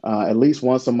 At least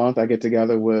once a month, I get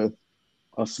together with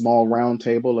a small round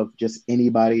table of just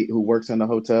anybody who works in the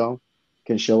hotel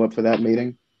can show up for that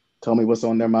meeting, tell me what's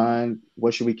on their mind,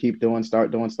 what should we keep doing,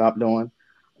 start doing, stop doing.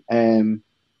 And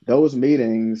those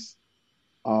meetings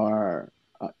are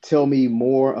tell me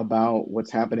more about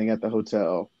what's happening at the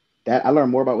hotel. That I learn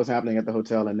more about what's happening at the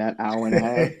hotel in that hour and a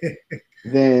half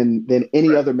than any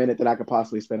Right. other minute that I could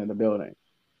possibly spend in the building.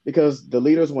 Because the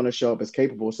leaders want to show up as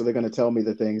capable, so they're going to tell me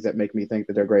the things that make me think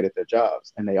that they're great at their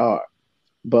jobs, and they are.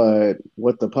 But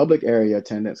what the public area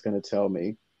attendant's going to tell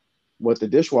me, what the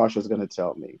dishwasher is going to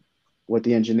tell me, what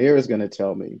the engineer is going to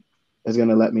tell me, is going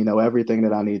to let me know everything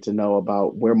that I need to know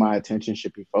about where my attention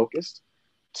should be focused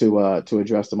to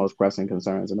address the most pressing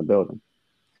concerns in the building.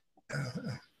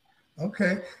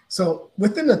 Okay. So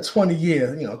within the 20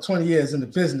 years, 20 years in the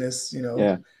business,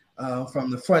 Yeah. From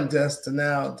the front desk to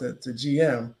now to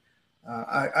GM,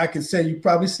 I could say you've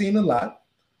probably seen a lot.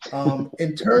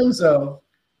 In terms of,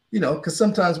 because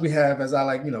sometimes we have, as I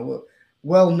like,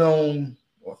 well-known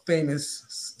or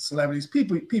famous celebrities,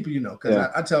 people, because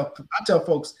Yeah. I tell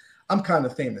folks I'm kind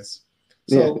of famous.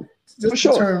 Yeah. So just For in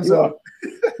sure. terms You of, are.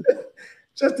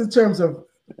 just in terms of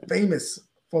famous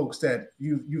folks that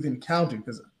you've encountered,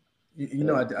 because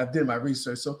I did my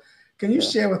research. So can you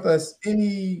share with us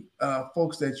any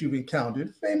folks that you've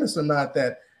encountered, famous or not,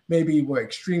 that maybe were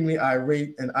extremely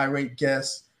irate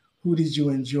guests? Who did you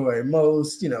enjoy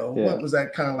most? What was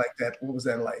that kind of like that? What was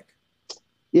that like?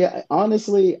 Yeah,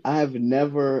 honestly, I've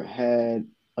never had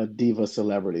a diva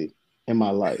celebrity in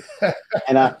my life.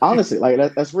 And I honestly, like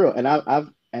that's real. And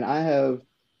I have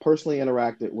personally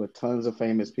interacted with tons of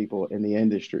famous people in the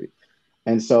industry.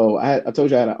 And so I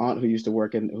told you I had an aunt who used to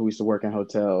work in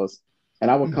hotels. And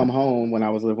I would come home when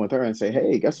I was living with her and say,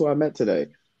 "Hey, guess who I met today?"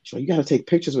 She's like, "You got to take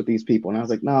pictures with these people." And I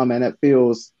was like, "Nah, man, it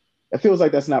feels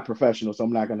like that's not professional, so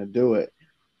I'm not going to do it."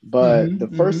 But the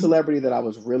first celebrity that I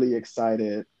was really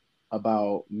excited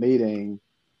about meeting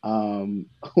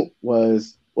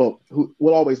was, well, who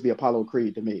will always be Apollo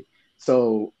Creed to me.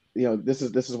 So, this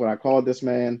is what I called this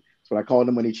man. It's what I called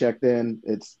him when he checked in.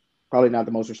 It's probably not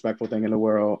the most respectful thing in the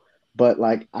world, but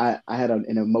like I had an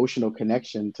emotional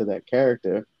connection to that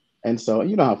character. And so,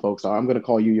 you know how folks are. I'm going to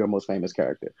call you your most famous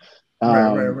character.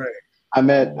 Um, Right. I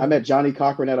met Johnny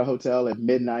Cochran at a hotel at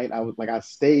midnight. I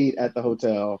stayed at the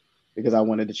hotel because I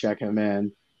wanted to check him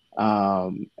in.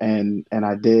 And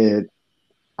I did.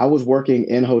 I was working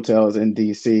in hotels in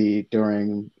DC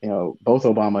during, both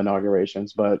Obama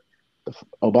inaugurations, but the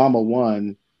Obama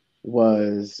one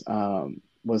was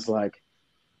like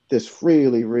this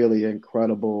really, really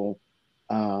incredible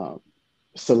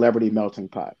celebrity melting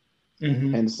pot.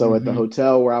 And so at the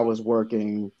hotel where I was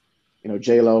working,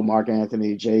 J Lo, Mark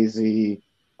Anthony, Jay Z,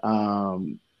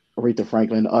 Aretha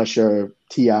Franklin, Usher,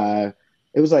 Ti.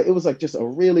 It was like just a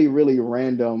really, really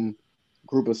random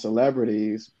group of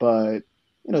celebrities, but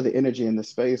the energy in the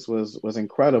space was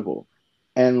incredible.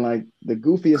 And like the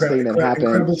goofiest thing that happened,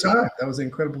 Incredible time. That was an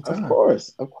incredible time.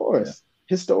 of course,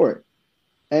 historic.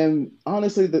 And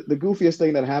honestly, the goofiest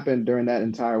thing that happened during that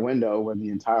entire window when the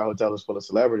entire hotel was full of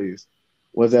celebrities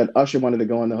was that Usher wanted to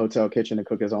go in the hotel kitchen and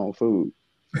cook his own food.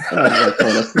 And I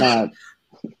was like, bro,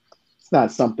 it's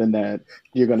not something that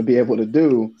you're going to be able to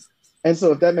do. And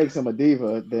so if that makes him a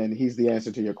diva, then he's the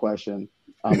answer to your question.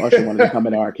 Usher wanted to come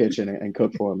into our kitchen and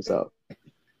cook for himself.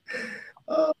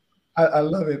 I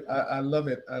love it. I love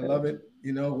it. I love it.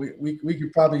 We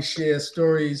could probably share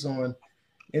stories on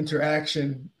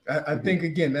interaction. I think,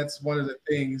 again, that's one of the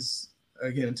things,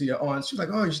 again, to your aunt. She's like,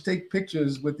 "Oh, you should take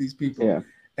pictures with these people." Yeah.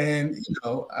 And,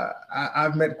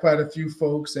 I've met quite a few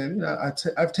folks, and,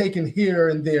 I've taken here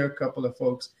and there a couple of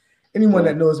folks. Anyone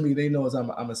that knows me, they knows I'm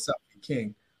a selfie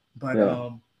king. But,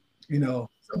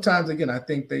 sometimes, again, I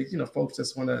think they, folks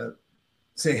just want to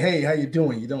say, "Hey, how you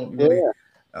doing?" You don't really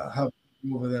have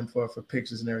over them for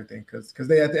pictures and everything, because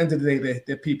they, at the end of the day,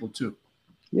 they're people too.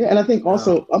 Yeah, and I think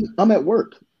also I'm at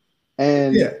work,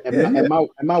 and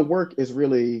my work is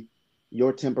really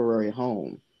your temporary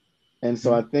home. And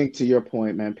so I think, to your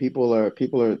point, man, people are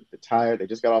tired. They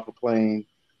just got off a plane,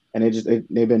 and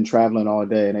they've been traveling all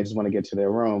day, and they just want to get to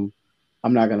their room.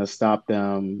 I'm not going to stop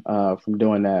them from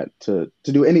doing that to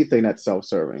do anything that's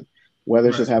self-serving, whether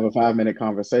it's just have a 5-minute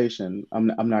conversation. I'm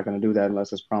not going to do that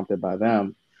unless it's prompted by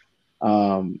them.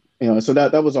 So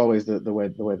that was always the way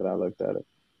that I looked at it.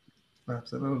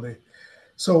 Absolutely.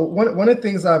 So one of the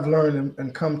things I've learned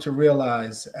and come to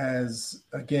realize, as,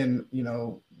 again,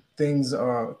 things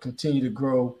continue to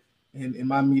grow in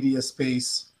my media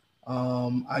space.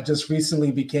 I just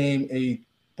recently became a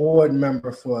board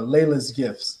member for Layla's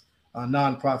Gifts, a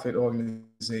nonprofit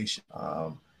organization.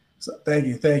 So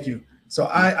thank you. So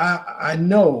I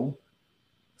know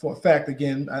for a fact,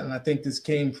 again, and I think this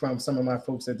came from some of my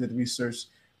folks that did research.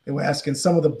 They were asking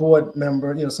some of the board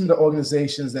member, some of the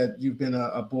organizations that you've been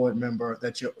a board member,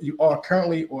 that you are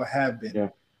currently or have been. Yeah.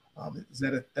 Is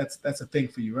that that's a thing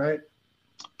for you, right?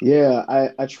 Yeah,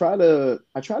 I try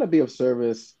to be of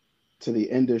service to the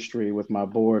industry with my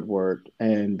board work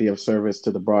and be of service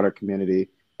to the broader community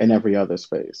in every other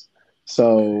space.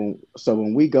 So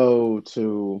when we go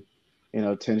to,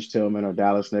 Tench Tillman or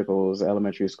Dallas Nichols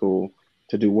Elementary School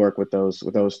to do work with those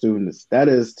students, that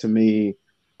is, to me,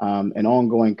 an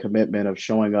ongoing commitment of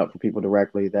showing up for people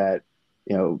directly that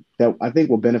that I think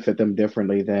will benefit them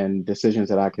differently than decisions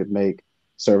that I could make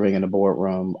serving in the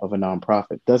boardroom of a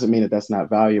nonprofit. Doesn't mean that that's not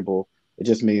valuable. It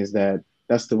just means that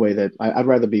that's the way that I'd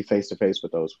rather be face to face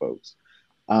with those folks.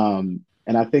 And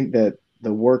I think that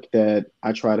the work that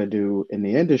I try to do in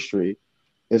the industry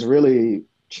is really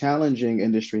challenging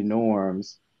industry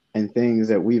norms and things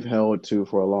that we've held to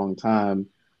for a long time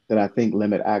that I think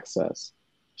limit access.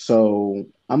 So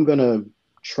I'm going to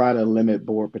try to limit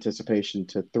board participation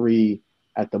to 3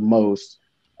 at the most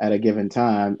at a given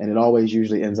time. And it always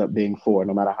usually ends up being 4,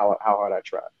 no matter how hard I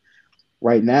try.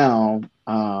 Right now,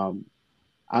 I'm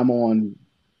on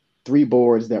 3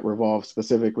 boards that revolve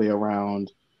specifically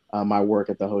around my work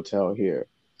at the hotel here.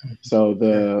 So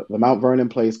the Mount Vernon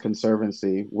Place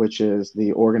Conservancy, which is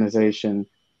the organization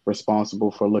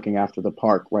responsible for looking after the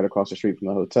park right across the street from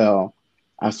the hotel,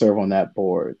 I serve on that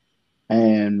board.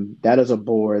 And that is a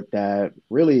board that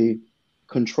really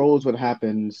controls what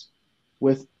happens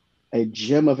with a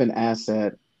gem of an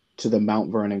asset to the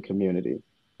Mount Vernon community.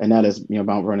 And that is,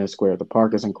 Mount Vernon Square. The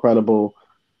park is incredible,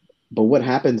 but what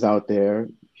happens out there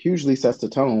hugely sets the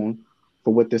tone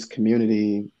for what this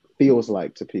community feels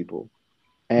like to people.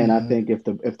 And I think if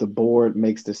the board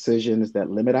makes decisions that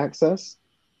limit access,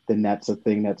 then that's a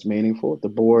thing that's meaningful. If the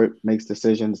board makes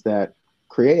decisions that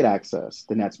create access,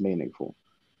 then that's meaningful.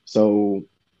 So,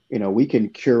 we can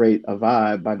curate a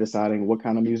vibe by deciding what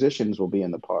kind of musicians will be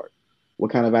in the park,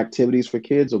 what kind of activities for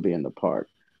kids will be in the park,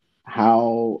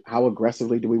 how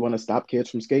aggressively do we want to stop kids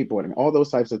from skateboarding? All those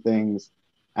types of things,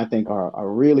 I think, are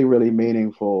really, really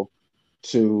meaningful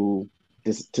to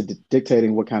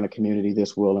dictating what kind of community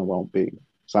this will and won't be.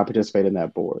 So I participate in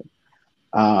that board.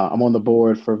 I'm on the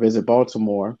board for Visit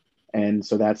Baltimore, and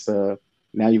so that's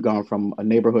now you've gone from a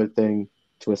neighborhood thing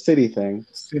to a city thing,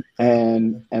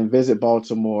 and Visit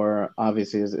Baltimore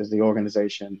obviously is the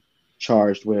organization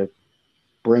charged with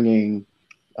bringing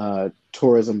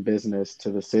tourism business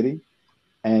to the city,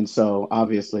 and so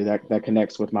obviously that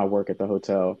connects with my work at the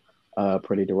hotel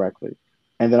pretty directly.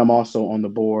 And then I'm also on the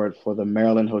board for the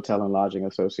Maryland Hotel and Lodging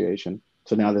Association.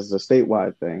 So now this is a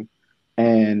statewide thing.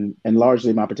 And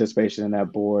largely my participation in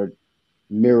that board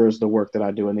mirrors the work that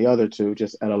I do in the other 2,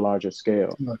 just at a larger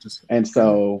scale. And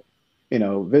so,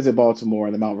 Visit Baltimore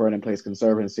and the Mount Vernon Place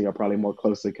Conservancy are probably more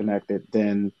closely connected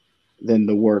than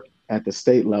the work at the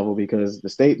state level, because the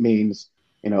state means,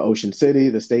 Ocean City,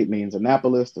 the state means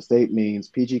Annapolis, the state means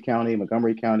PG County,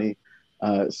 Montgomery County.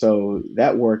 So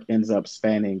that work ends up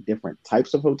spanning different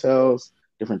types of hotels,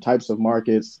 different types of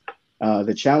markets.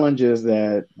 The challenges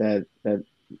that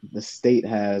the state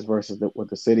has versus what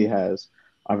the city has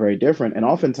are very different. And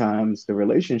oftentimes the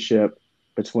relationship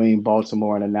between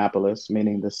Baltimore and Annapolis,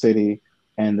 meaning the city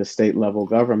and the state level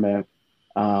government,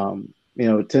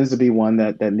 tends to be one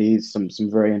that needs some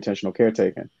very intentional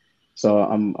caretaking. So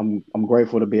I'm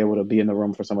grateful to be able to be in the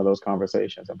room for some of those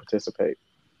conversations and participate.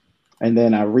 And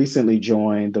then I recently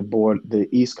joined the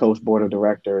East Coast Board of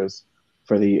Directors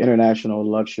for the International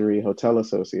Luxury Hotel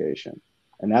Association.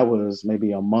 And that was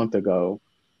maybe a month ago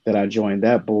that I joined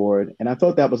that board. And I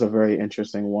thought that was a very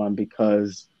interesting one,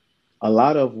 because a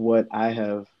lot of what I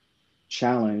have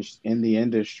challenged in the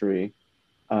industry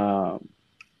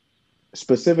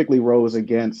specifically rose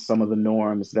against some of the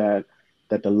norms that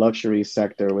the luxury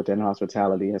sector within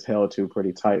hospitality has held to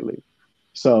pretty tightly.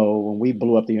 So when we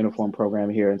blew up the uniform program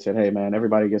here and said, hey, man,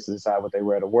 everybody gets to decide what they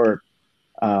wear to work,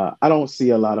 I don't see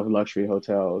a lot of luxury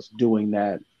hotels doing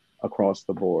that across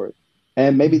the board.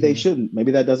 And maybe they shouldn't.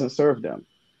 Maybe that doesn't serve them.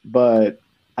 But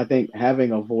I think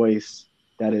having a voice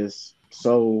that is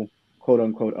so, quote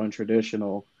unquote,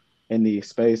 untraditional in these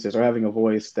spaces, or having a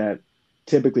voice that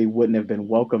typically wouldn't have been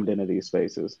welcomed into these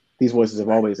spaces. These voices have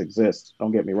always existed.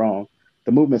 Don't get me wrong.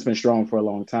 The movement's been strong for a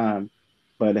long time,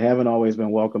 but they haven't always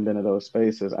been welcomed into those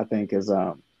spaces, I think is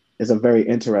a very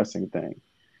interesting thing.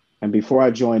 And before I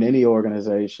joined any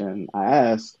organization, I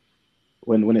asked,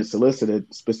 when it's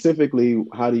solicited, specifically,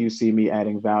 how do you see me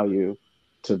adding value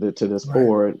to this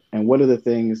board, and what are the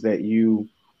things that you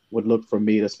would look for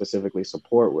me to specifically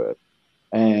support with?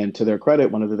 And to their credit,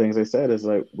 one of the things they said is,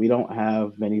 like, we don't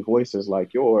have many voices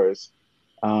like yours.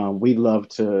 We'd love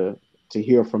to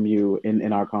hear from you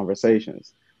in our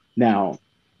conversations. Now,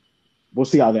 we'll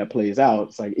see how that plays out.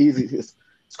 It's like it's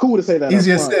cool to say that.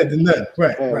 Easier said than done.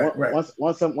 Right.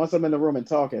 Once I'm in the room and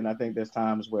talking, I think there's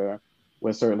times where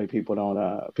certainly people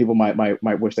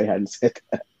might wish they hadn't said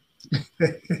that.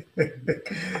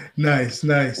 Nice.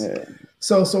 Yeah.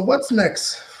 So what's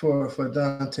next for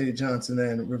Dante Johnson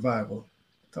and Revival?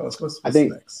 Tell us what's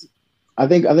next. I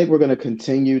think we're going to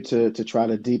continue to try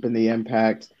to deepen the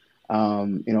impact.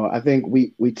 I think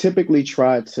we typically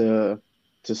try to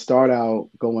to start out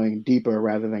going deeper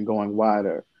rather than going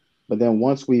wider. But then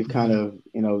once we've kind of,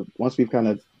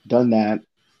 done that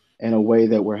in a way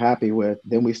that we're happy with,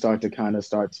 then we start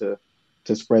to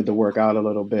spread the work out a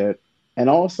little bit, and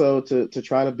also to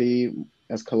try to be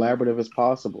as collaborative as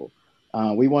possible.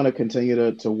 We want to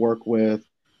continue to work with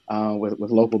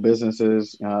local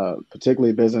businesses,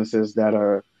 particularly businesses that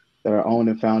are owned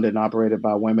and founded and operated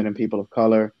by women and people of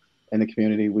color in the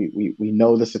community. We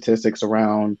know the statistics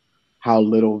around how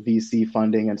little VC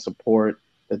funding and support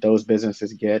that those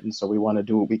businesses get, and so we want to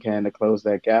do what we can to close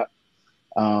that gap.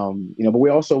 But we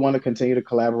also want to continue to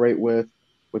collaborate with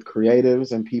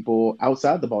creatives and people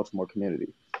outside the Baltimore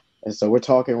community. And so we're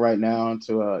talking right now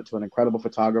to an incredible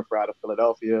photographer out of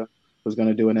Philadelphia who's going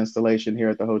to do an installation here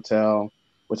at the hotel.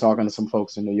 We're talking to some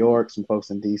folks in New York, some folks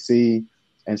in DC.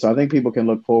 And so I think people can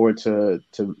look forward to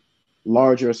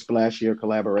larger, splashier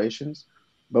collaborations.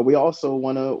 But we also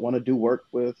want to do work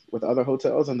with other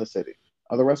hotels in the city,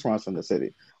 other restaurants in the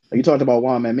city. Like you talked about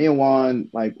Juan, man. Me and Juan,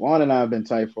 Juan and I have been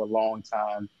tight for a long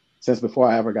time, since before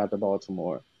I ever got to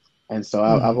Baltimore. And so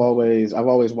I've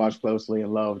always watched closely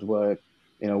and loved what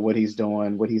he's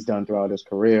doing, what he's done throughout his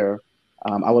career.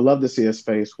 I would love to see a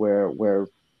space where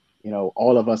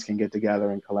all of us can get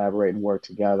together and collaborate and work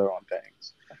together on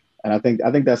things. And I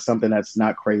think that's something that's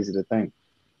not crazy to think.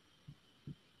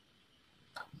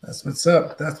 That's what's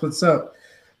up. That's what's up.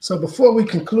 So before we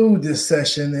conclude this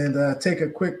session and take a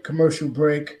quick commercial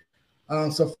break,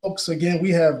 so folks, again, we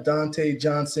have Dante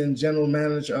Johnson, General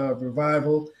Manager of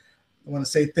Revival. I want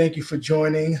to say thank you for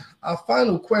joining. Our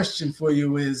final question for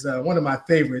you is one of my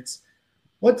favorites.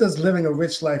 What does living a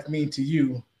rich life mean to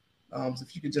you? So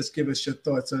if you could just give us your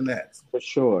thoughts on that. For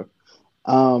sure.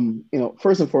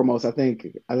 First and foremost, I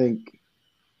think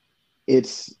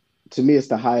it's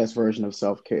the highest version of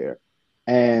self-care.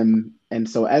 And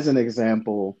so as an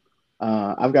example,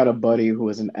 I've got a buddy who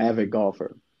is an avid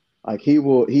golfer. Like he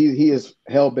is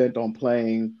hell bent on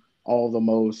playing all the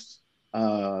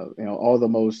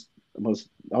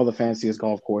fanciest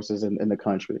golf courses in the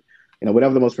country.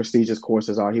 Whatever the most prestigious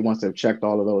courses are, he wants to have checked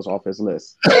all of those off his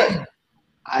list.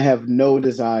 I have no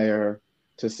desire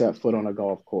to set foot on a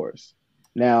golf course.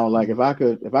 Now, like if I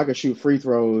could shoot free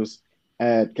throws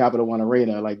at Capital One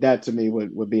Arena, like that to me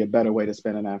would be a better way to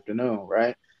spend an afternoon,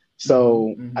 right?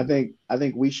 So I think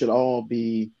we should all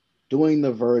be doing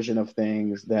the version of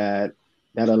things that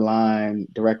align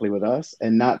directly with us,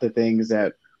 and not the things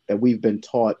that we've been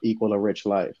taught equal a rich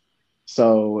life.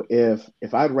 So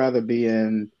if I'd rather be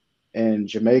in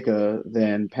Jamaica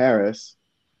than Paris,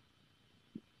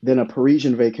 then a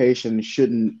Parisian vacation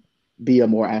shouldn't be a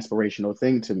more aspirational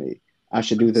thing to me. I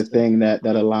should do the thing that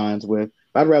aligns with.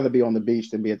 If I'd rather be on the beach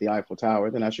than be at the Eiffel Tower,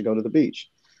 then I should go to the beach.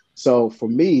 So for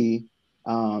me,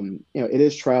 it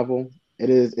is travel. It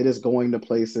is going to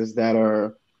places that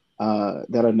are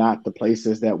not the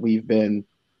places that we've been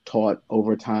taught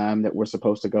over time that we're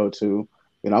supposed to go to.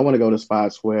 I want to go to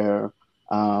spots where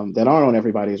that aren't on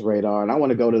everybody's radar, and I want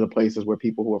to go to the places where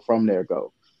people who are from there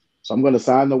go. So I'm going to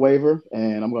sign the waiver,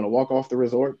 and I'm going to walk off the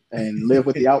resort and live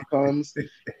with the outcomes,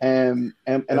 and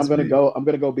I'm going to go. I'm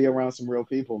going to go be around some real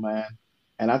people, man.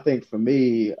 And I think for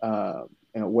me,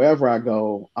 wherever I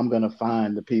go, I'm going to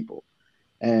find the people,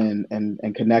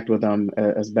 and connect with them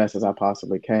as best as I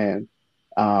possibly can.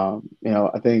 I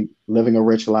think living a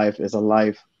rich life is a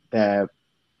life that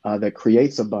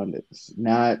creates abundance,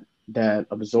 not that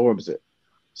absorbs it.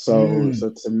 So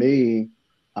to me,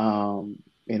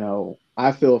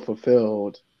 I feel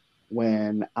fulfilled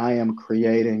when I am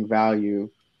creating value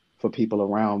for people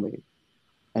around me.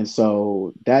 And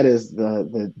so that is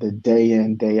the day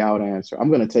in, day out answer. I'm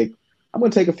going to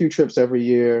take a few trips every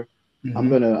year. I'm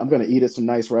going to eat at some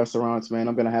nice restaurants, man.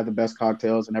 I'm going to have the best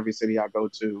cocktails in every city I go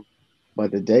to.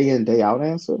 But the day in, day out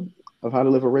answer of how to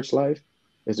live a rich life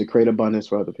is to create abundance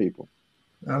for other people.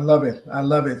 I love it. I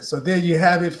love it. So there you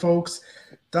have it, folks.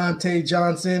 Dante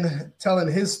Johnson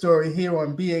telling his story here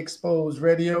on Be Exposed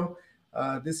Radio.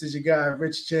 This is your guy,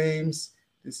 Rich James.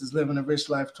 This is Living a Rich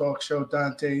Life Talk Show.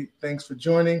 Dante, thanks for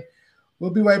joining.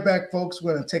 We'll be right back, folks.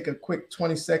 We're going to take a quick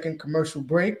 20-second commercial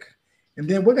break, and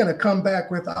then we're going to come back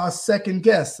with our second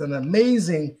guest, an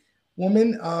amazing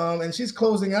woman, and she's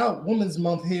closing out Women's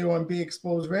Month here on Be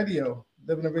Exposed Radio,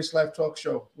 Living a Rich Life Talk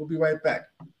Show. We'll be right back.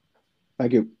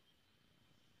 Thank you.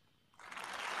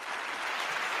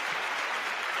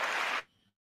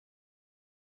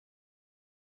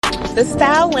 The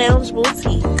Style Lounge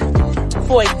Boutique.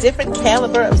 For a different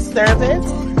caliber of service,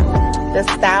 the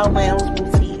Style Lounge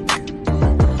Boutique.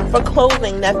 For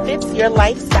clothing that fits your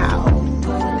lifestyle,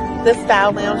 the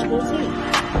Style Lounge Boutique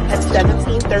at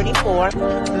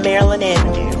 1734 Maryland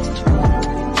Avenue.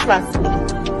 Trust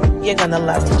me, you're going to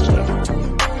love to share.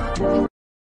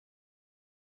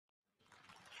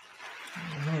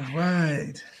 All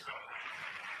right.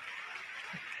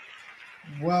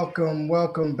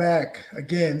 Welcome back.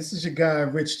 Again, this is your guy,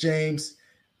 Rich James,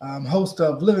 host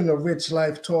of Living a Rich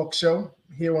Life talk show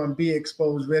here on Be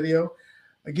Exposed Radio.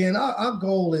 Again, our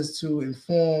goal is to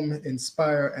inform,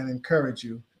 inspire, and encourage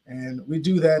you. And we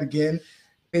do that, again,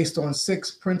 based on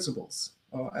 6 principles,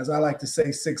 or as I like to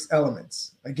say, 6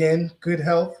 elements. Again, good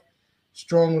health,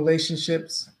 strong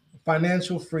relationships,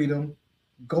 financial freedom,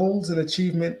 goals and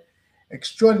achievement,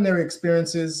 extraordinary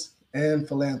experiences, and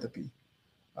philanthropy.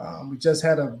 We just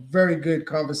had a very good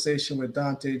conversation with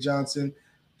Dante Johnson,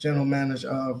 general manager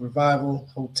of Revival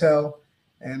Hotel.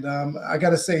 And I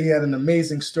got to say, he had an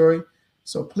amazing story.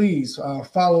 So please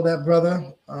follow that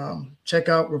brother. Check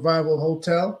out Revival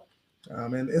Hotel.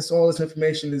 And all this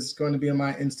information is going to be on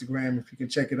my Instagram, if you can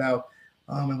check it out.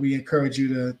 And we encourage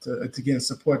you to again,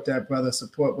 support that brother,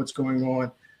 support what's going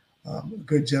on.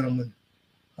 Good gentleman.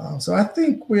 So I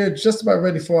think we're just about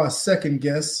ready for our second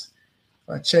guest.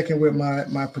 I check in with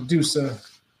my producer,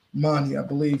 Monty. I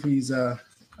believe he's, I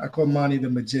call Monty the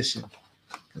magician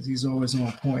because he's always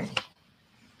on point.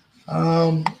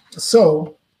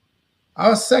 So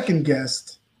our second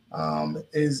guest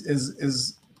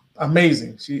is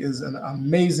amazing. She is an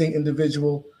amazing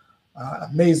individual,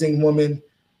 amazing woman.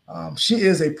 She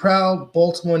is a proud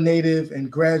Baltimore native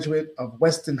and graduate of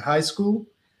Weston High School,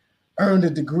 earned a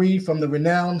degree from the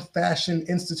renowned Fashion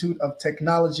Institute of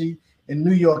Technology in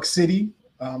New York City,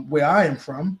 where I am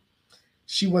from.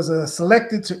 She was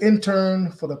selected to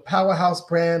intern for the powerhouse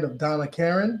brand of Donna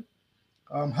Karan.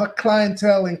 Her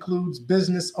clientele includes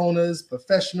business owners,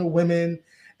 professional women,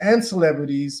 and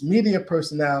celebrities, media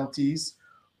personalities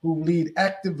who lead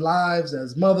active lives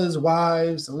as mothers,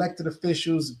 wives, elected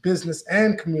officials, business,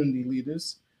 and community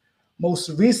leaders. Most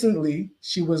recently,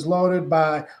 she was lauded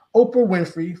by Oprah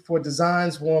Winfrey for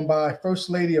designs worn by First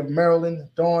Lady of Maryland,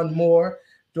 Dawn Moore,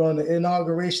 during the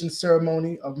inauguration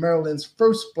ceremony of Maryland's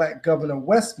first Black governor,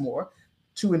 Wes Moore,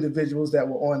 2 individuals that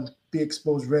were on Be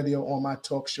Exposed Radio on my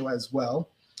talk show as well.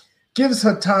 Gives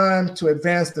her time to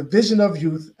advance the vision of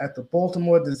youth at the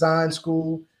Baltimore Design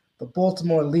School, the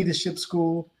Baltimore Leadership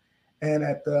School, and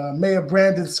at the Mayor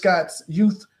Brandon Scott's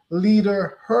Youth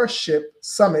Leadership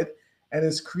Summit, and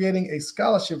is creating a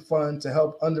scholarship fund to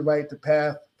help underwrite the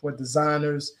path for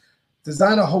designer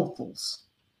hopefuls.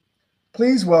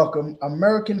 Please welcome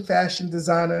American fashion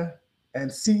designer and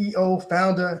CEO,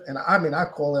 founder, and I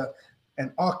call her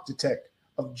an architect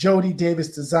of Jody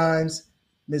Davis Designs,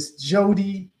 Miss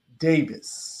Jody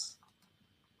Davis.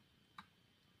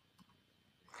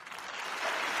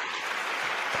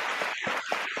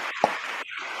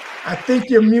 I think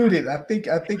you're muted. I think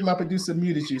my producer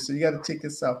muted you, so you got to take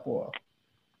this off for.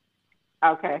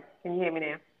 Okay, can you hear me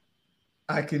now?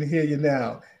 I can hear you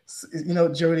now. You know,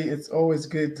 Jody, it's always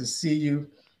good to see you,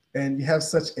 and you have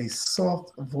such a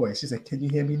soft voice. She said, "Can you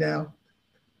hear me now?"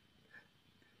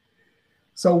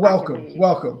 So welcome.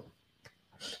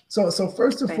 So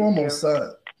first and foremost,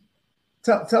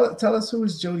 tell us, who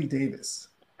is Jody Davis?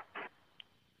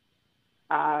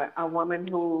 A woman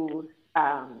who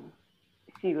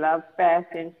she loves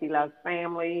fashion, she loves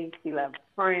family, she loves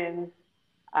friends,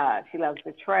 she loves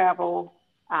to travel.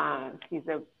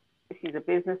 She's a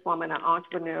businesswoman, an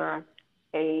entrepreneur,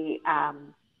 a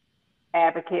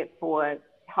advocate for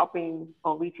helping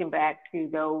or reaching back to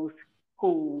those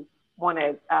who want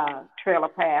to trail a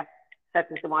path such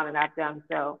as the one that I've done.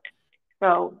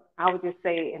 So I would just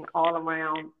say an all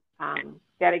around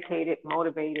dedicated,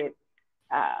 motivated,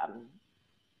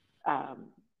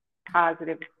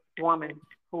 positive woman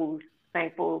who's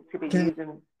thankful to be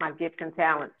using my gifts and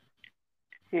talents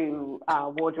to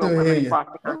wardrobe women across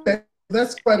the country. Okay.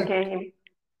 That's quite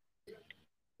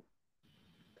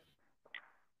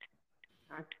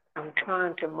I'm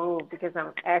trying to move because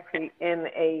I'm actually in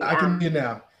a. I can hear you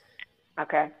now.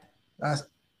 Okay.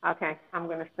 Okay, I'm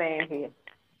going to stay in here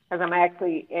because I'm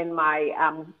actually in my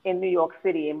in New York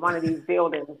City in one of these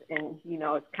buildings, and you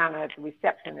know it's kind of the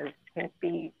reception can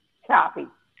be choppy.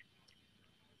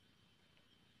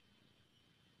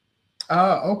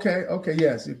 Okay,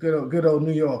 yes, good old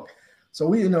New York.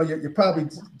 So you're probably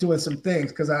doing some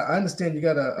things because I understand you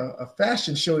got a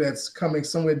fashion show that's coming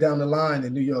somewhere down the line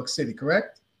in New York City,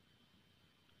 correct?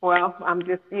 Well, I'm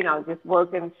just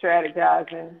working,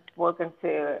 strategizing, working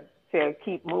to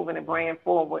keep moving the brand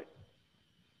forward.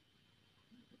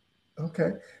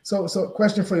 Okay, so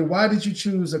question for you: why did you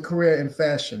choose a career in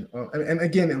fashion? And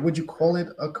again, would you call it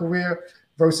a career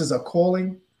versus a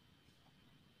calling?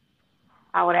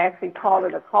 I would actually call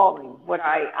it a calling. What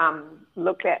I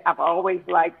looked at, I've always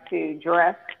liked to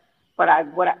dress, But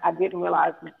I didn't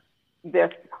realize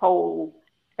this whole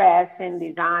fashion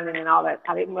designing and all that.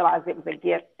 I didn't realize it was a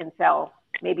gift until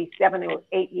maybe 7 or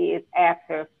 8 years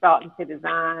after starting to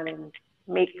design and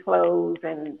make clothes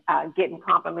and getting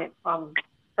compliments from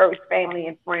first family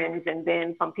and friends, and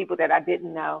then from people that I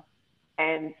didn't know.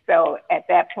 And so at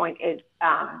that point,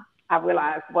 I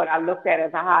realized what I looked at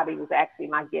as a hobby was actually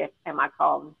my gift and my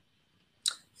calling.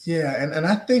 Yeah, and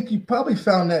I think you probably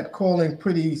found that calling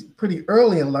pretty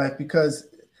early in life, because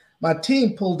my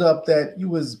team pulled up that you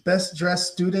was best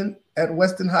dressed student at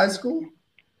Weston High School.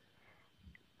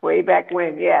 Way back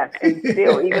when, yes. And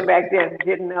still, even back then,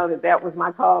 didn't know that was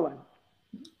my calling.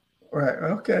 Right,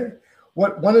 okay.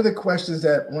 One of the questions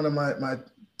that one of my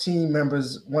team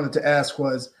members wanted to ask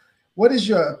was, what is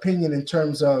your opinion in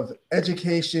terms of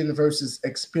education versus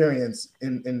experience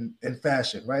in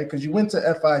fashion, right? Because you went to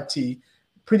FIT,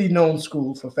 pretty known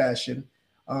school for fashion.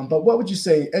 But what would you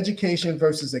say, education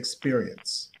versus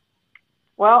experience?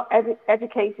 Well,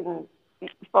 education,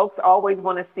 folks always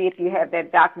want to see if you have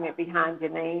that document behind your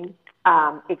name.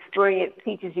 Experience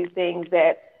teaches you things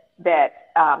that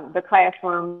the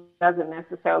classroom doesn't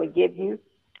necessarily give you.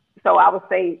 So I would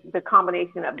say the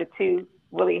combination of the two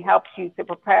really helps you to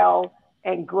propel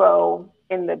and grow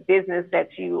in the business that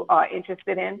you are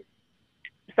interested in.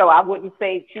 So I wouldn't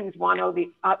say choose one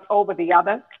over the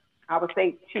other. I would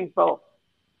say choose both.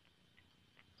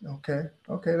 Okay,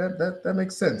 that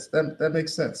makes sense. That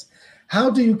makes sense. How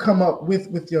do you come up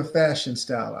with your fashion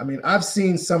style? I mean, I've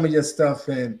seen some of your stuff,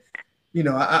 and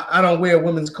I don't wear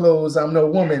women's clothes. I'm no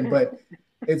woman, but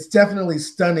it's definitely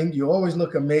stunning. You always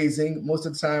look amazing. Most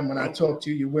of the time when I talk to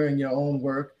you, you're wearing your own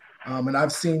work. And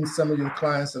I've seen some of your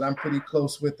clients that I'm pretty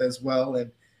close with as well.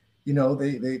 And,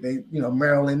 they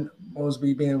Marilyn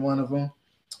Mosby being one of them.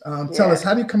 Tell us,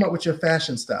 how do you come up with your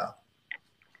fashion style?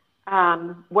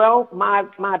 Well,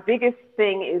 my biggest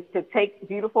thing is to take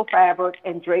beautiful fabric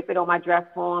and drape it on my dress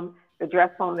form, the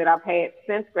dress form that I've had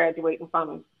since graduating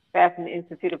from Fashion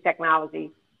Institute of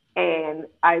Technology. And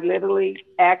I literally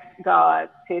asked God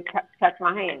to touch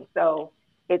my hand. So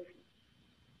it's,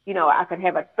 I could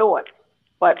have a thought,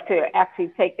 but to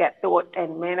actually take that thought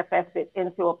and manifest it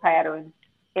into a pattern,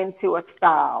 into a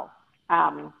style,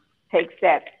 takes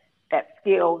that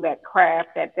skill, that craft,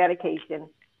 that dedication,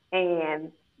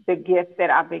 and the gifts that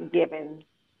I've been given.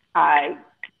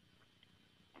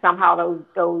 Somehow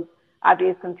those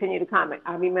ideas continue to come.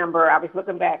 I remember I was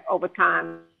looking back over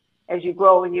time. As you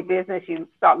grow in your business, you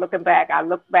start looking back. I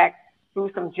looked back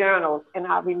through some journals, and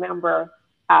I remember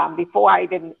before I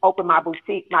even opened my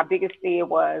boutique, my biggest fear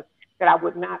was that I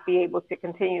would not be able to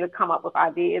continue to come up with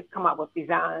ideas, come up with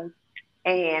designs.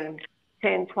 And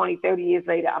 10, 20, 30 years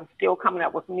later, I'm still coming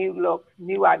up with new looks,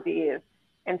 new ideas.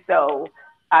 And so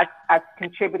I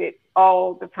contributed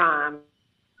all the time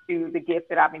to the gift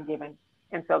that I've been given.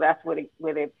 And so that's where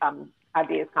the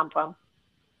ideas come from.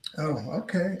 Oh,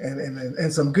 okay.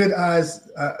 And some good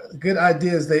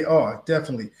ideas they are,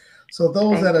 definitely. So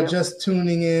those Thank that you. are just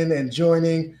tuning in and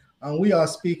joining, we are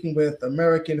speaking with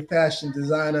American fashion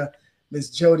designer,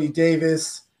 Ms. Jody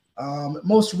Davis.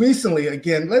 Most recently,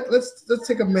 again, let's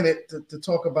take a minute to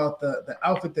talk about the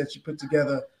outfit that you put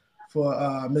together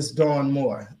for Ms. Dawn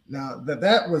Moore. Now,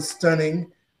 that was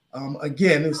stunning.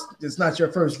 Again, it's not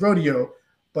your first rodeo,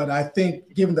 but I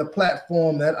think given the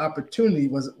platform, that opportunity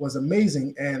was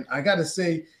amazing. And I got to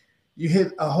say, you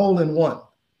hit a hole in one.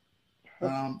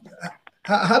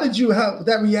 How did you have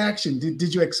that reaction?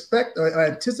 Did you expect or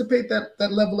anticipate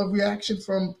that level of reaction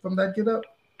from that get up?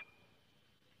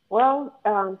 Well,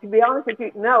 to be honest with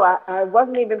you, no, I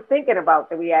wasn't even thinking about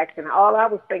the reaction. All I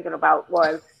was thinking about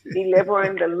was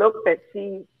delivering the look that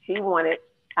she wanted,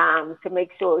 to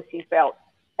make sure she felt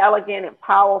elegant and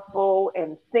powerful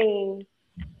and seen.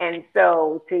 And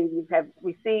so to have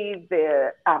received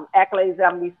the accolades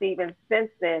I'm receiving since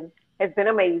then has been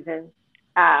amazing.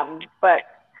 But,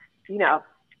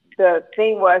 the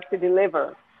thing was to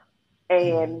deliver.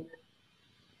 And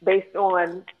based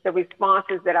on the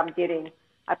responses that I'm getting,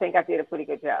 I think I did a pretty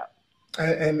good job.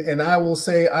 And I will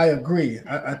say I agree.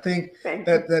 I think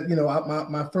that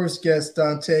my first guest,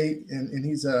 Dante, and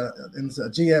he's a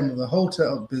GM of the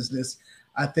hotel business.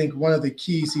 I think one of the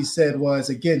keys he said was,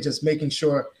 again, just making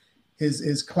sure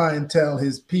his clientele,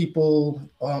 his people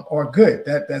are good.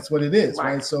 That's what it is,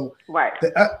 right? So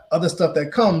the other stuff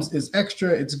that comes is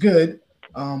extra. It's good,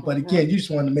 but again, you just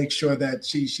want to make sure that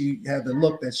she had the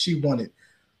look that she wanted.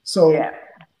 So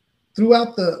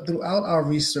throughout our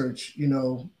research,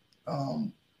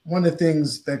 one of the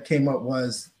things that came up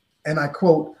was, and I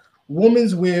quote,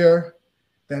 "Women's wear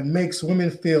that makes women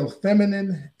feel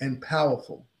feminine and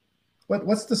powerful."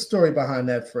 What's the story behind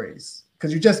that phrase?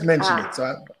 Because you just mentioned it,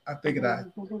 so I figured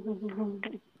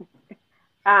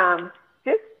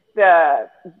just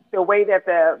the way that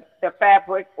the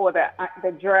fabric or the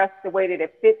dress, the way that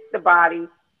it fits the body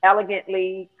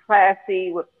elegantly,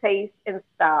 classy, with taste and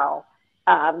style,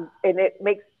 and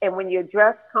when you're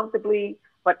dressed comfortably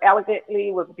but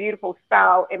elegantly with beautiful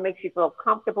style, it makes you feel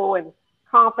comfortable and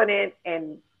confident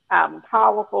and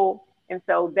powerful. And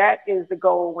so that is the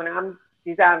goal when I'm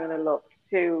designing a look,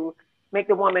 to make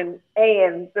the woman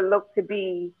and the look to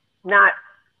be not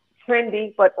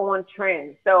trendy, but on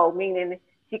trend. So meaning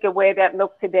she could wear that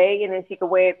look today and then she could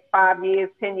wear it 5 years,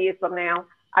 10 years from now.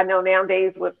 I know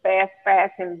nowadays with fast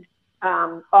fashion,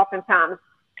 oftentimes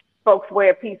folks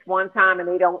wear a piece one time and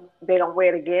they don't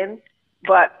wear it again.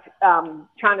 But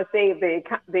trying to save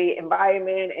the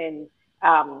environment and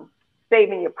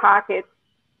saving your pockets,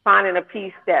 finding a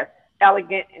piece that's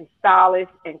elegant and stylish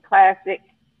and classic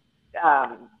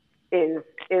is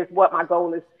what my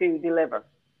goal is to deliver.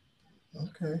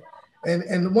 Okay.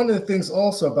 And one of the things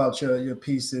also about your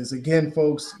pieces, again,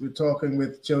 folks, we're talking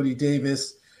with Jody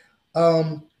Davis,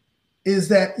 is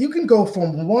that you can go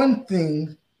from one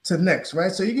thing to next,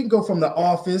 right? So you can go from the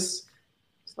office,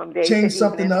 change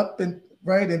something up, and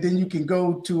right, and then you can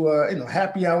go to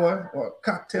happy hour or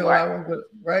cocktail hour,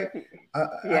 right?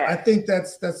 I think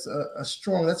that's a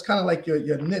strong. That's kind of like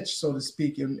your niche, so to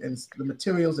speak, and the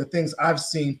materials, the things I've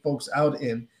seen folks out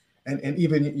in, and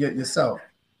even yourself.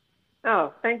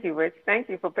 Oh, thank you, Rich. Thank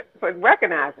you for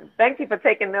recognizing. Thank you for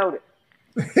taking notice.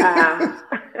 Thank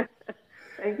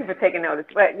you for taking notice.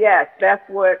 But yes, that's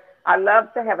what I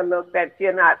love, to have a look that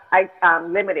you're not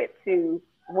limited to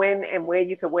when and where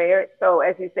you can wear it. So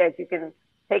as you said, you can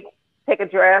take a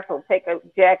dress or take a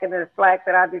jacket and a slack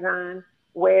that I designed,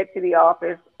 wear it to the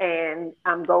office, and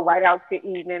go right out to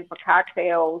evening for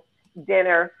cocktails,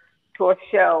 dinner, to a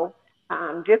show.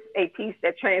 Just a piece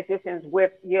that transitions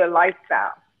with your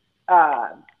lifestyle.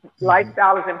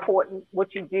 Lifestyle is important.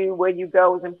 What you do, where you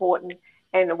go is important,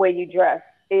 and the way you dress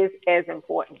is as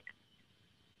important.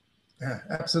 Yeah,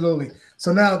 absolutely.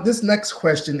 So now this next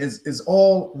question is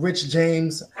all Rich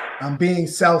James. I'm being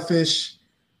selfish.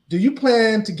 Do you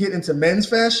plan to get into men's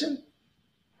fashion?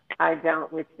 I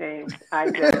don't, Rich James. I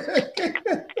don't.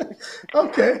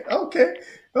 Okay.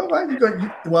 All right.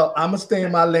 Well, I'm gonna stay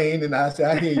in my lane, and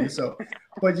I hear you. So,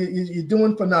 but you're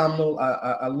doing phenomenal.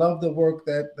 I love the work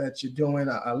that you're doing.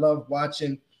 I love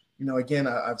watching. Again,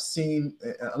 I've seen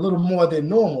a little more than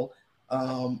normal.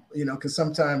 Because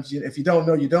sometimes if you don't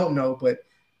know, you don't know. But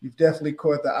you've definitely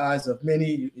caught the eyes of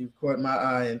many. You've caught my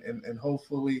eye, and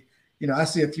hopefully, I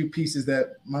see a few pieces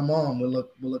that my mom will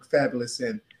look fabulous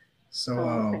in.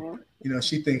 So,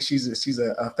 she thinks she's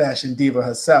a fashion diva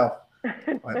herself,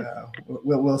 but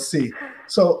we'll see.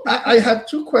 So I have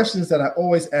two questions that I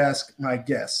always ask my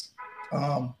guests,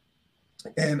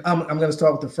 and I'm going to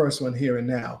start with the first one here and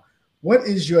now. What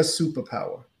is your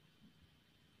superpower?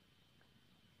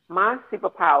 My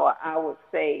superpower, I would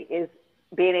say, is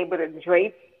being able to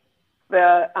drape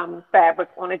the fabric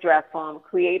on a dress form,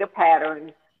 create a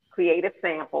pattern, create a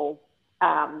sample,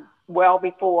 well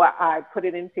before I put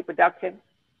it into production.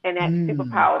 And that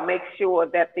superpower makes sure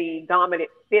that the garment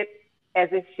fits as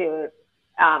it should.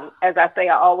 As I say,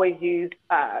 I always use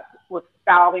with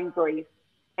styling grace.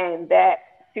 And that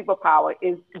superpower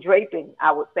is draping,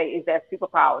 I would say, is that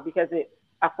superpower, because it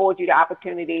affords you the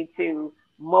opportunity to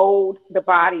mold the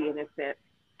body in a sense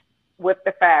with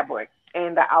the fabric,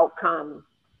 and the outcome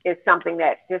is something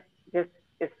that just is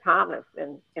timeless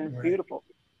and right. Beautiful.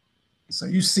 So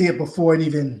you see it before you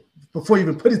even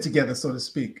put it together, so to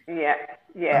speak. Yeah.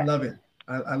 I love it.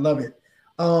 I love it.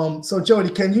 So Jody,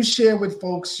 can you share with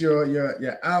folks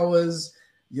your hours,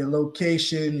 your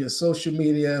location, your social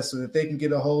media, so that they can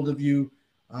get a hold of you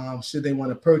should they want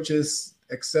to purchase,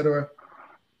 etc.?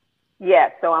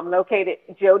 Yes, so I'm located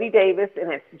Jody Davis,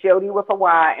 and it's Jody with a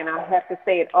Y, and I have to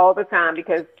say it all the time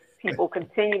because people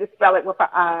continue to spell it with an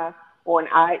I or an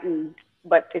IE,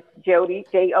 but it's Jody,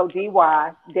 Jody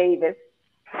Davis.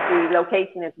 The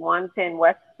location is 110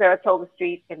 West Saratoga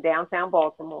Street in downtown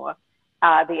Baltimore.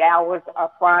 The hours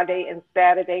are Friday and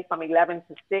Saturday from 11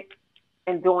 to 6,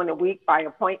 and during the week by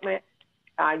appointment.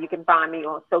 You can find me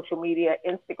on social media,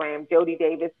 Instagram, Jody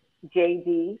Davis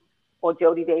JD or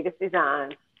Jody Davis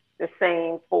Design. The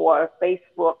same for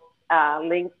Facebook,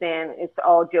 LinkedIn. It's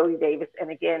all Jody Davis. And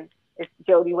again, it's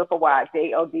Jody with a Y,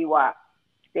 Jody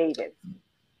Davis.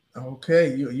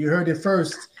 Okay, you heard it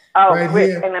first. Oh, right Rick,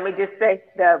 here. And let me just say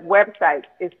the website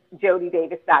is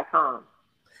jodydavis.com.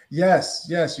 Yes,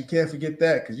 you can't forget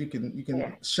that, because you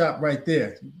can shop right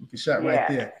there. You can shop right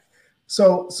there.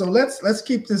 So let's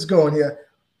keep this going here.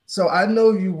 So I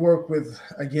know you work with,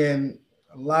 again,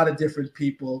 a lot of different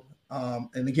people.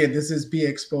 And again, this is Be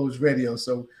Exposed Radio,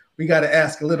 so we got to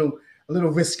ask a little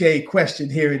risque question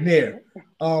here and there.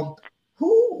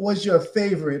 Who was your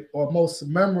favorite or most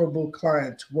memorable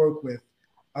client to work with?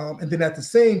 And then at the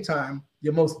same time,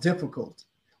 your most difficult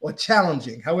or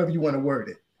challenging, however you want to word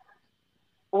it.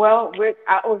 Well, Rick,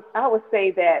 I would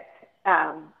say that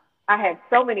I had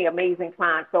so many amazing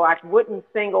clients, so I wouldn't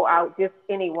single out just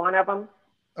any one of them.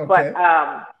 Okay. But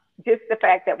just the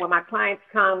fact that when my clients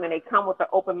come and they come with an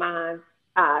open mind,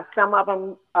 some of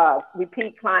them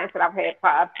repeat clients that I've had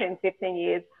 5, 10, 15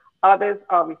 years. Others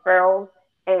are referrals.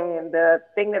 And the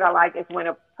thing that I like is when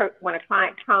a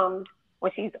client comes,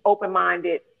 when she's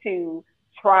open-minded to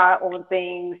try on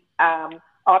things.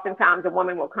 Oftentimes a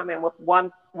woman will come in with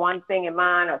one thing in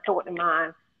mind or thought in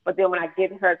mind, but then when I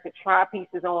get her to try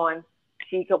pieces on,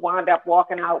 she could wind up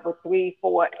walking out with 3,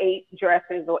 4, 8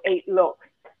 dresses or 8 looks.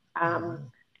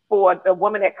 For the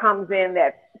woman that comes in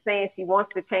that's saying she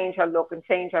wants to change her look and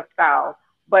change her style,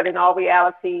 but in all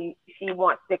reality, she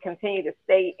wants to continue to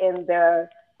stay in the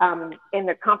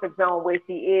comfort zone where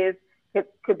she is, it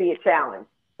could be a challenge.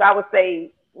 So I would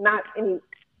say not any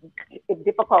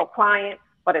difficult client,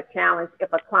 but a challenge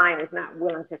if a client is not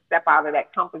willing to step out of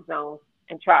that comfort zone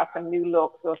and try some new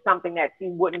looks or something that she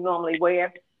wouldn't normally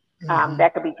wear.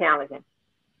 That could be challenging.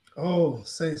 Oh,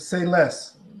 say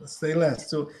less. Say less.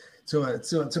 To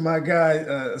my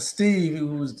guy Steve,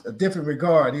 who's a different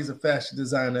regard. He's a fashion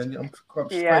designer, and I'm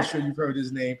quite sure you've heard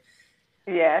his name.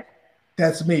 Yeah,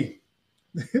 that's me.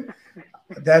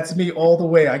 That's me all the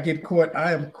way. I get caught.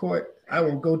 I am caught. I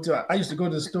used to go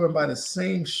to the store and buy the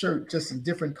same shirt, just in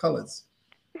different colors.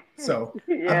 So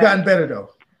I've gotten better though.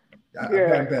 I've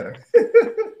gotten better.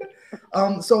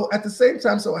 So at the same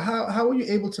time, so how are you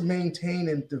able to maintain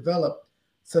and develop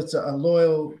such a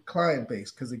loyal client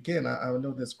base? Because again, I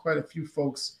know there's quite a few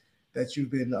folks that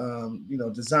you've been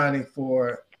designing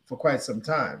for quite some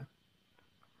time.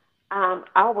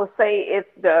 I will say it's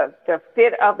the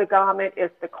fit of the garment,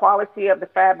 it's the quality of the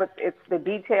fabric, it's the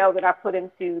detail that I put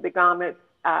into the garment.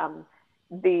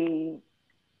 The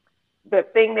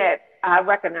thing that I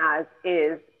recognize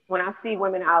is when I see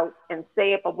women out, and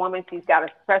say if a woman, she's got a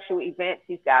special event,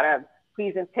 she's got a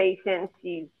presentation,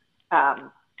 she's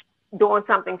doing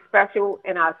something special,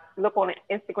 and I look on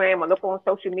Instagram or look on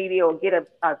social media or get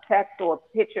a text or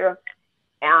a picture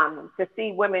to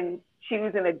see women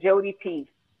choosing a Jody piece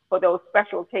for those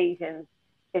special occasions,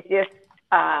 it's just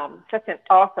such an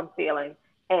awesome feeling.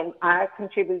 And I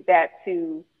contribute that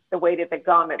to the way that the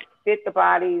garments fit the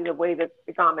body, the way that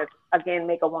the garments, again,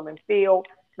 make a woman feel,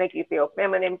 make you feel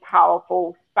feminine,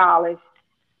 powerful, stylish,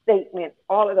 statement,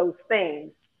 all of those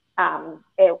things.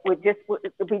 It would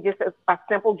be just a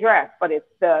simple dress, but it's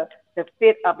the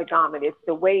fit of the garment. It's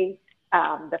the way,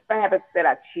 the fabrics that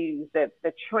I choose, the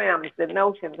trims, the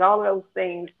notions, all of those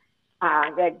things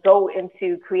that go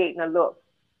into creating a look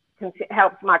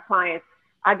helps my clients.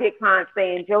 I get clients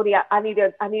saying, Jody, I need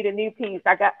a new piece.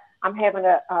 I'm having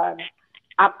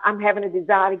a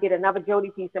desire to get another Jody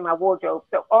piece in my wardrobe.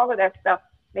 So all of that stuff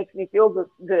makes me feel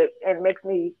good and makes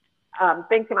me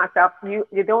think to myself,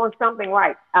 you're doing something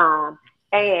right.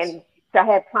 And to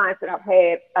have clients that I've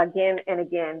had again and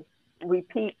again,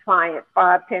 repeat clients,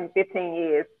 5, 10, 15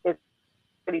 years, is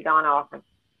pretty darn awesome.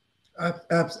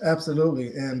 Absolutely.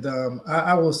 And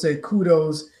I will say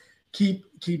kudos, keep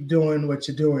doing what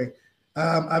you're doing.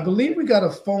 I believe we got a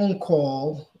phone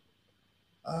call.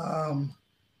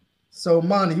 So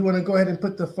Monty, you want to go ahead and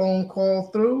put the phone call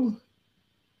through?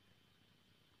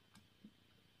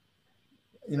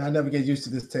 I never get used to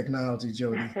this technology,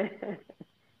 Jody.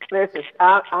 Listen,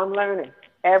 I'm learning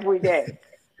every day.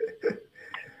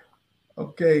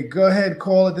 Okay, go ahead,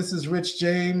 call it. This is Rich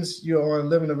James. You're on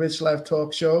Living a Rich Life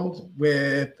talk show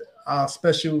with our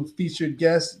special featured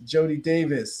guest, Jody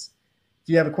Davis.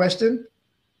 Do you have a question?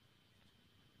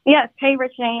 Yes. Hey,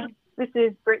 Rich James. This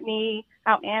is Brittany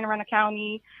out in Anne Arundel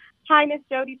County. Hi, Miss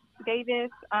Jody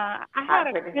Davis. I had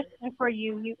a question for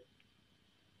you.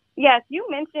 Yes, you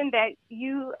mentioned that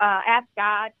you asked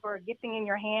God for gifting in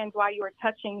your hands while you were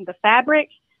touching the fabric.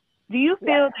 Do you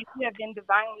feel that you have been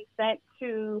divinely sent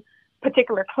to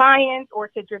particular clients or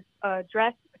to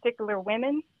dress particular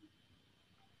women?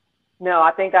 No,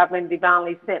 I think I've been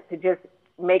divinely sent to just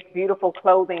make beautiful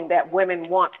clothing that women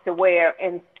want to wear.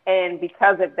 And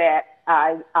because of that,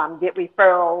 I get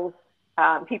referrals.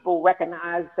 People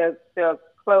recognize the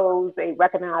clothes, they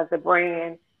recognize the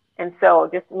brand. And so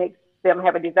it just makes them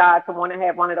have a desire to want to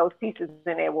have one of those pieces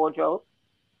in their wardrobe.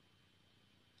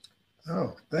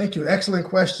 Oh, thank you. Excellent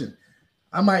question.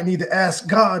 I might need to ask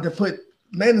God to put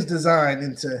men's design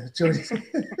into Jody.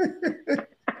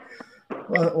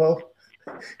 well,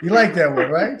 You like that one,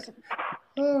 right?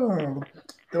 Oh,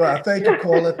 well, thank you,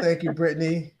 caller. Thank you,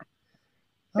 Brittany.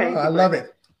 Thank you, I love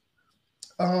Brittany.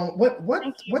 it.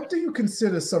 What do you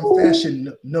consider some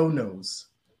fashion no-nos?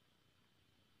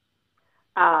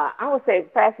 I would say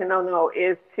fashion no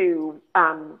is to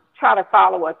try to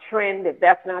follow a trend. If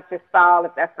that's not your style,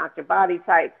 if that's not your body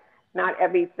type, not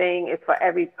everything is for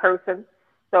every person.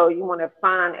 So you want to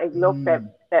find a look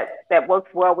that works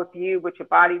well with you, with your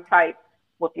body type,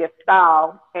 with your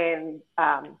style, and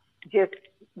just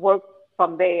work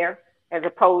from there, as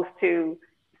opposed to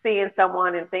seeing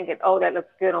someone and thinking, oh, that looks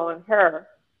good on her.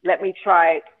 Let me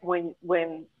try it when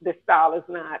the style is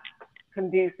not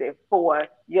conducive for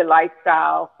your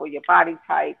lifestyle, for your body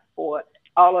type, for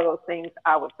all of those things.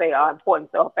 I would say are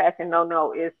important. So a fashion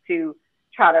no is to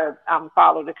try to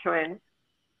follow the trend.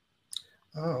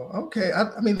 Oh, okay.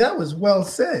 I mean, that was well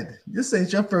said. This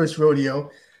ain't your first rodeo.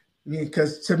 I mean,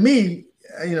 because to me,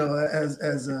 you know,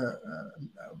 as a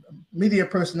media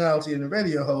personality and a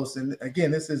radio host, and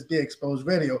again, this is Be Exposed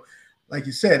Radio. Like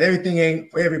you said, everything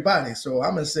ain't for everybody. So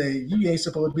I'm gonna say you ain't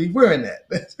supposed to be wearing that.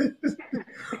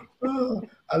 Oh,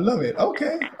 I love it.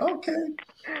 Okay.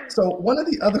 So one of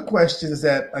the other questions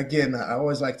that, again, I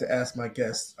always like to ask my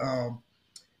guests,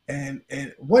 and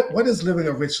what is living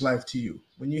a rich life to you?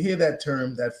 When you hear that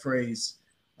term, that phrase,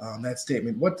 that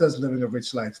statement, what does living a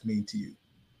rich life mean to you?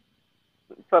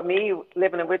 For me,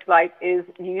 living a rich life is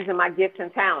using my gifts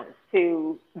and talents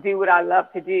to do what I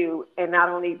love to do, and not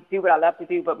only do what I love to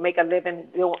do, but make a living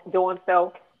doing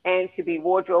so, and to be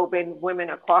wardrobing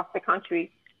women across the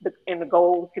country. And the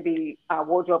goal to be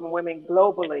wardrobing women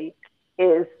globally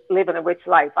is living a rich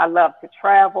life. I love to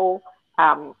travel,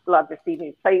 love to see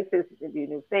new places, to do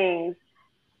new things,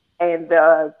 and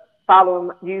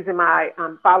following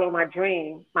my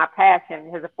dream, my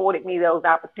passion has afforded me those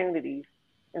opportunities.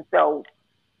 And so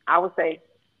I would say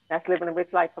that's living a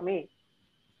rich life for me.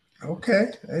 Okay,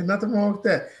 ain't nothing wrong with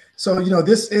that. So, you know,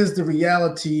 this is the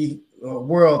reality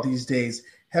world these days.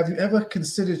 Have you ever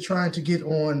considered trying to get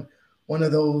on one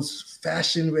of those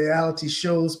fashion reality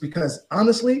shows? Because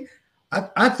honestly,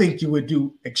 I think you would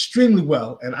do extremely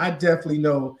well. And I definitely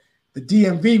know the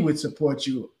DMV would support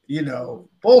you. You know,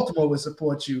 Baltimore would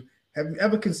support you. Have you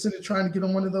ever considered trying to get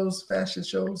on one of those fashion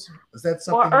shows? Is that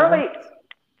something? Well,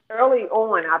 early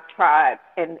on, I've tried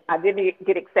and I didn't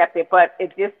get accepted, but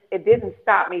it didn't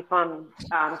stop me from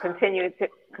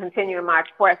continuing my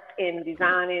quest in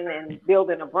designing and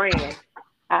building a brand.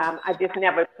 I just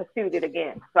never pursued it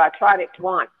again. So I tried it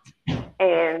once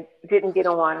and didn't get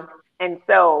on. And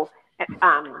so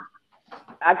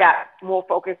I got more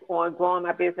focused on growing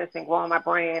my business and growing my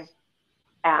brand,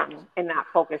 and not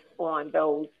focused on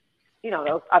those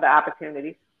other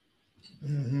opportunities.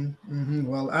 Mm-hmm, mm-hmm.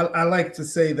 Well, I like to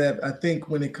say that I think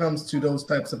when it comes to those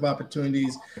types of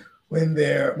opportunities, when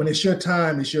it's your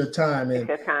time, it's your time. And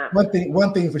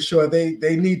one thing for sure,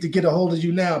 they need to get a hold of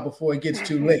you now before it gets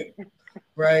too late.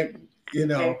 Right. You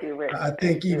know, I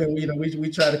think even, we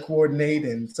try to coordinate,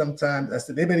 and sometimes I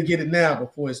said, they better get it now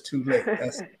before it's too late.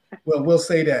 We'll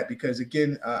say that because,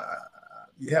 again,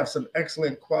 you have some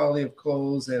excellent quality of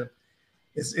clothes, and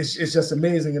it's just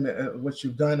amazing in what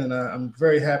you've done. And I'm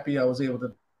very happy I was able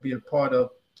to be a part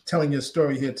of telling your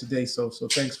story here today. So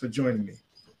thanks for joining me.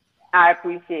 I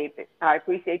appreciate it. I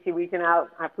appreciate you reaching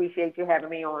out. I appreciate you having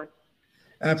me on.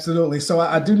 Absolutely. So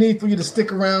I do need for you to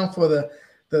stick around for the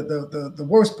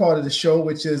worst part of the show,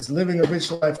 which is living a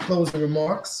rich life closing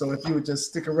remarks. So if you would just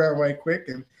stick around right quick,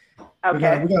 and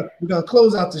okay. we're gonna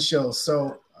close out the show.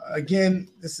 So again,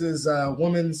 this is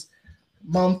Women's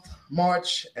Month,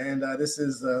 March, and this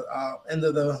is end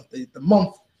of the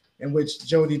month in which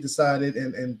Jody decided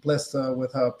and blessed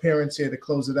with her parents here to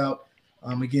close it out.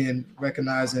 Again,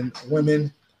 recognizing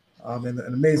women and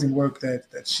an amazing work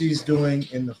that she's doing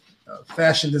in the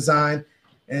fashion design.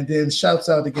 And then shouts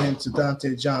out again to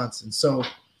Dante Johnson. So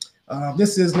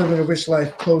this is Living a Rich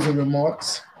Life closing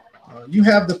remarks. You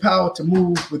have the power to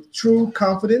move with true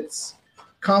confidence.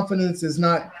 Confidence is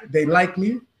not, they like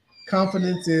me.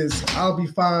 Confidence is, I'll be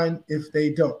fine if they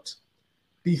don't.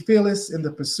 Be fearless in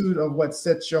the pursuit of what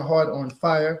sets your heart on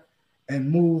fire, and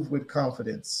move with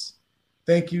confidence.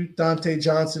 Thank you, Dante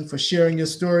Johnson, for sharing your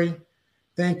story.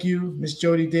 Thank you, Miss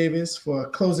Jody Davis, for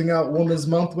closing out Women's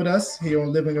Month with us here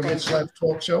on Living a Rich Life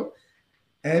Talk Show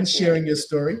and sharing your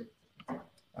story.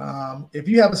 If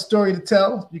you have a story to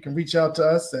tell, you can reach out to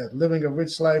us at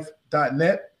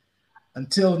livingarich.life.net.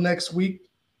 Until next week,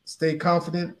 stay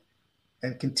confident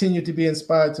and continue to be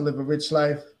inspired to live a rich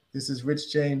life. This is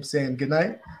Rich James saying good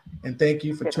night, and thank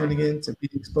you for tuning in to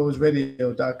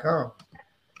BeExposedRadio.com.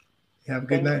 Have a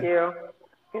good night. Thank you.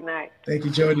 Good night. Thank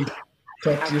you, Jody.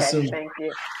 Talk to you soon. Thank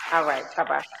you. All right.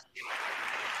 Bye-bye.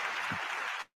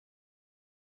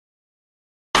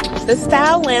 The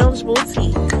Style Lounge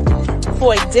Boutique.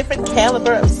 For a different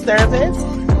caliber of service,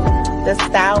 the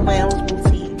Style Lounge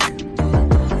Boutique.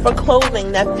 For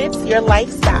clothing that fits your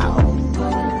lifestyle,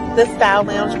 the Style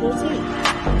Lounge Boutique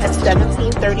at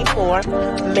 1734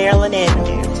 Maryland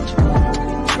Avenue.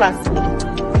 Trust me,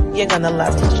 you're going to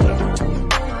love it here.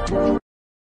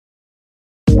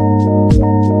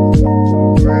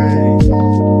 Right.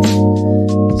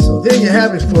 So there you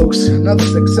have it, folks. Another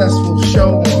successful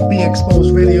show on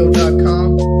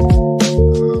BeExposedRadio.com.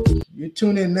 You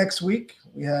tune in next week.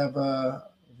 We have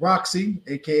Roxy,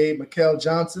 aka Mikkel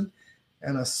Johnson,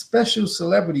 and a special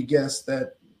celebrity guest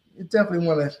that you definitely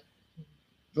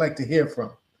like to hear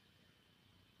from.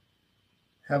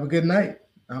 Have a good night.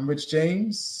 I'm Rich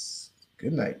James.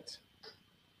 Good night.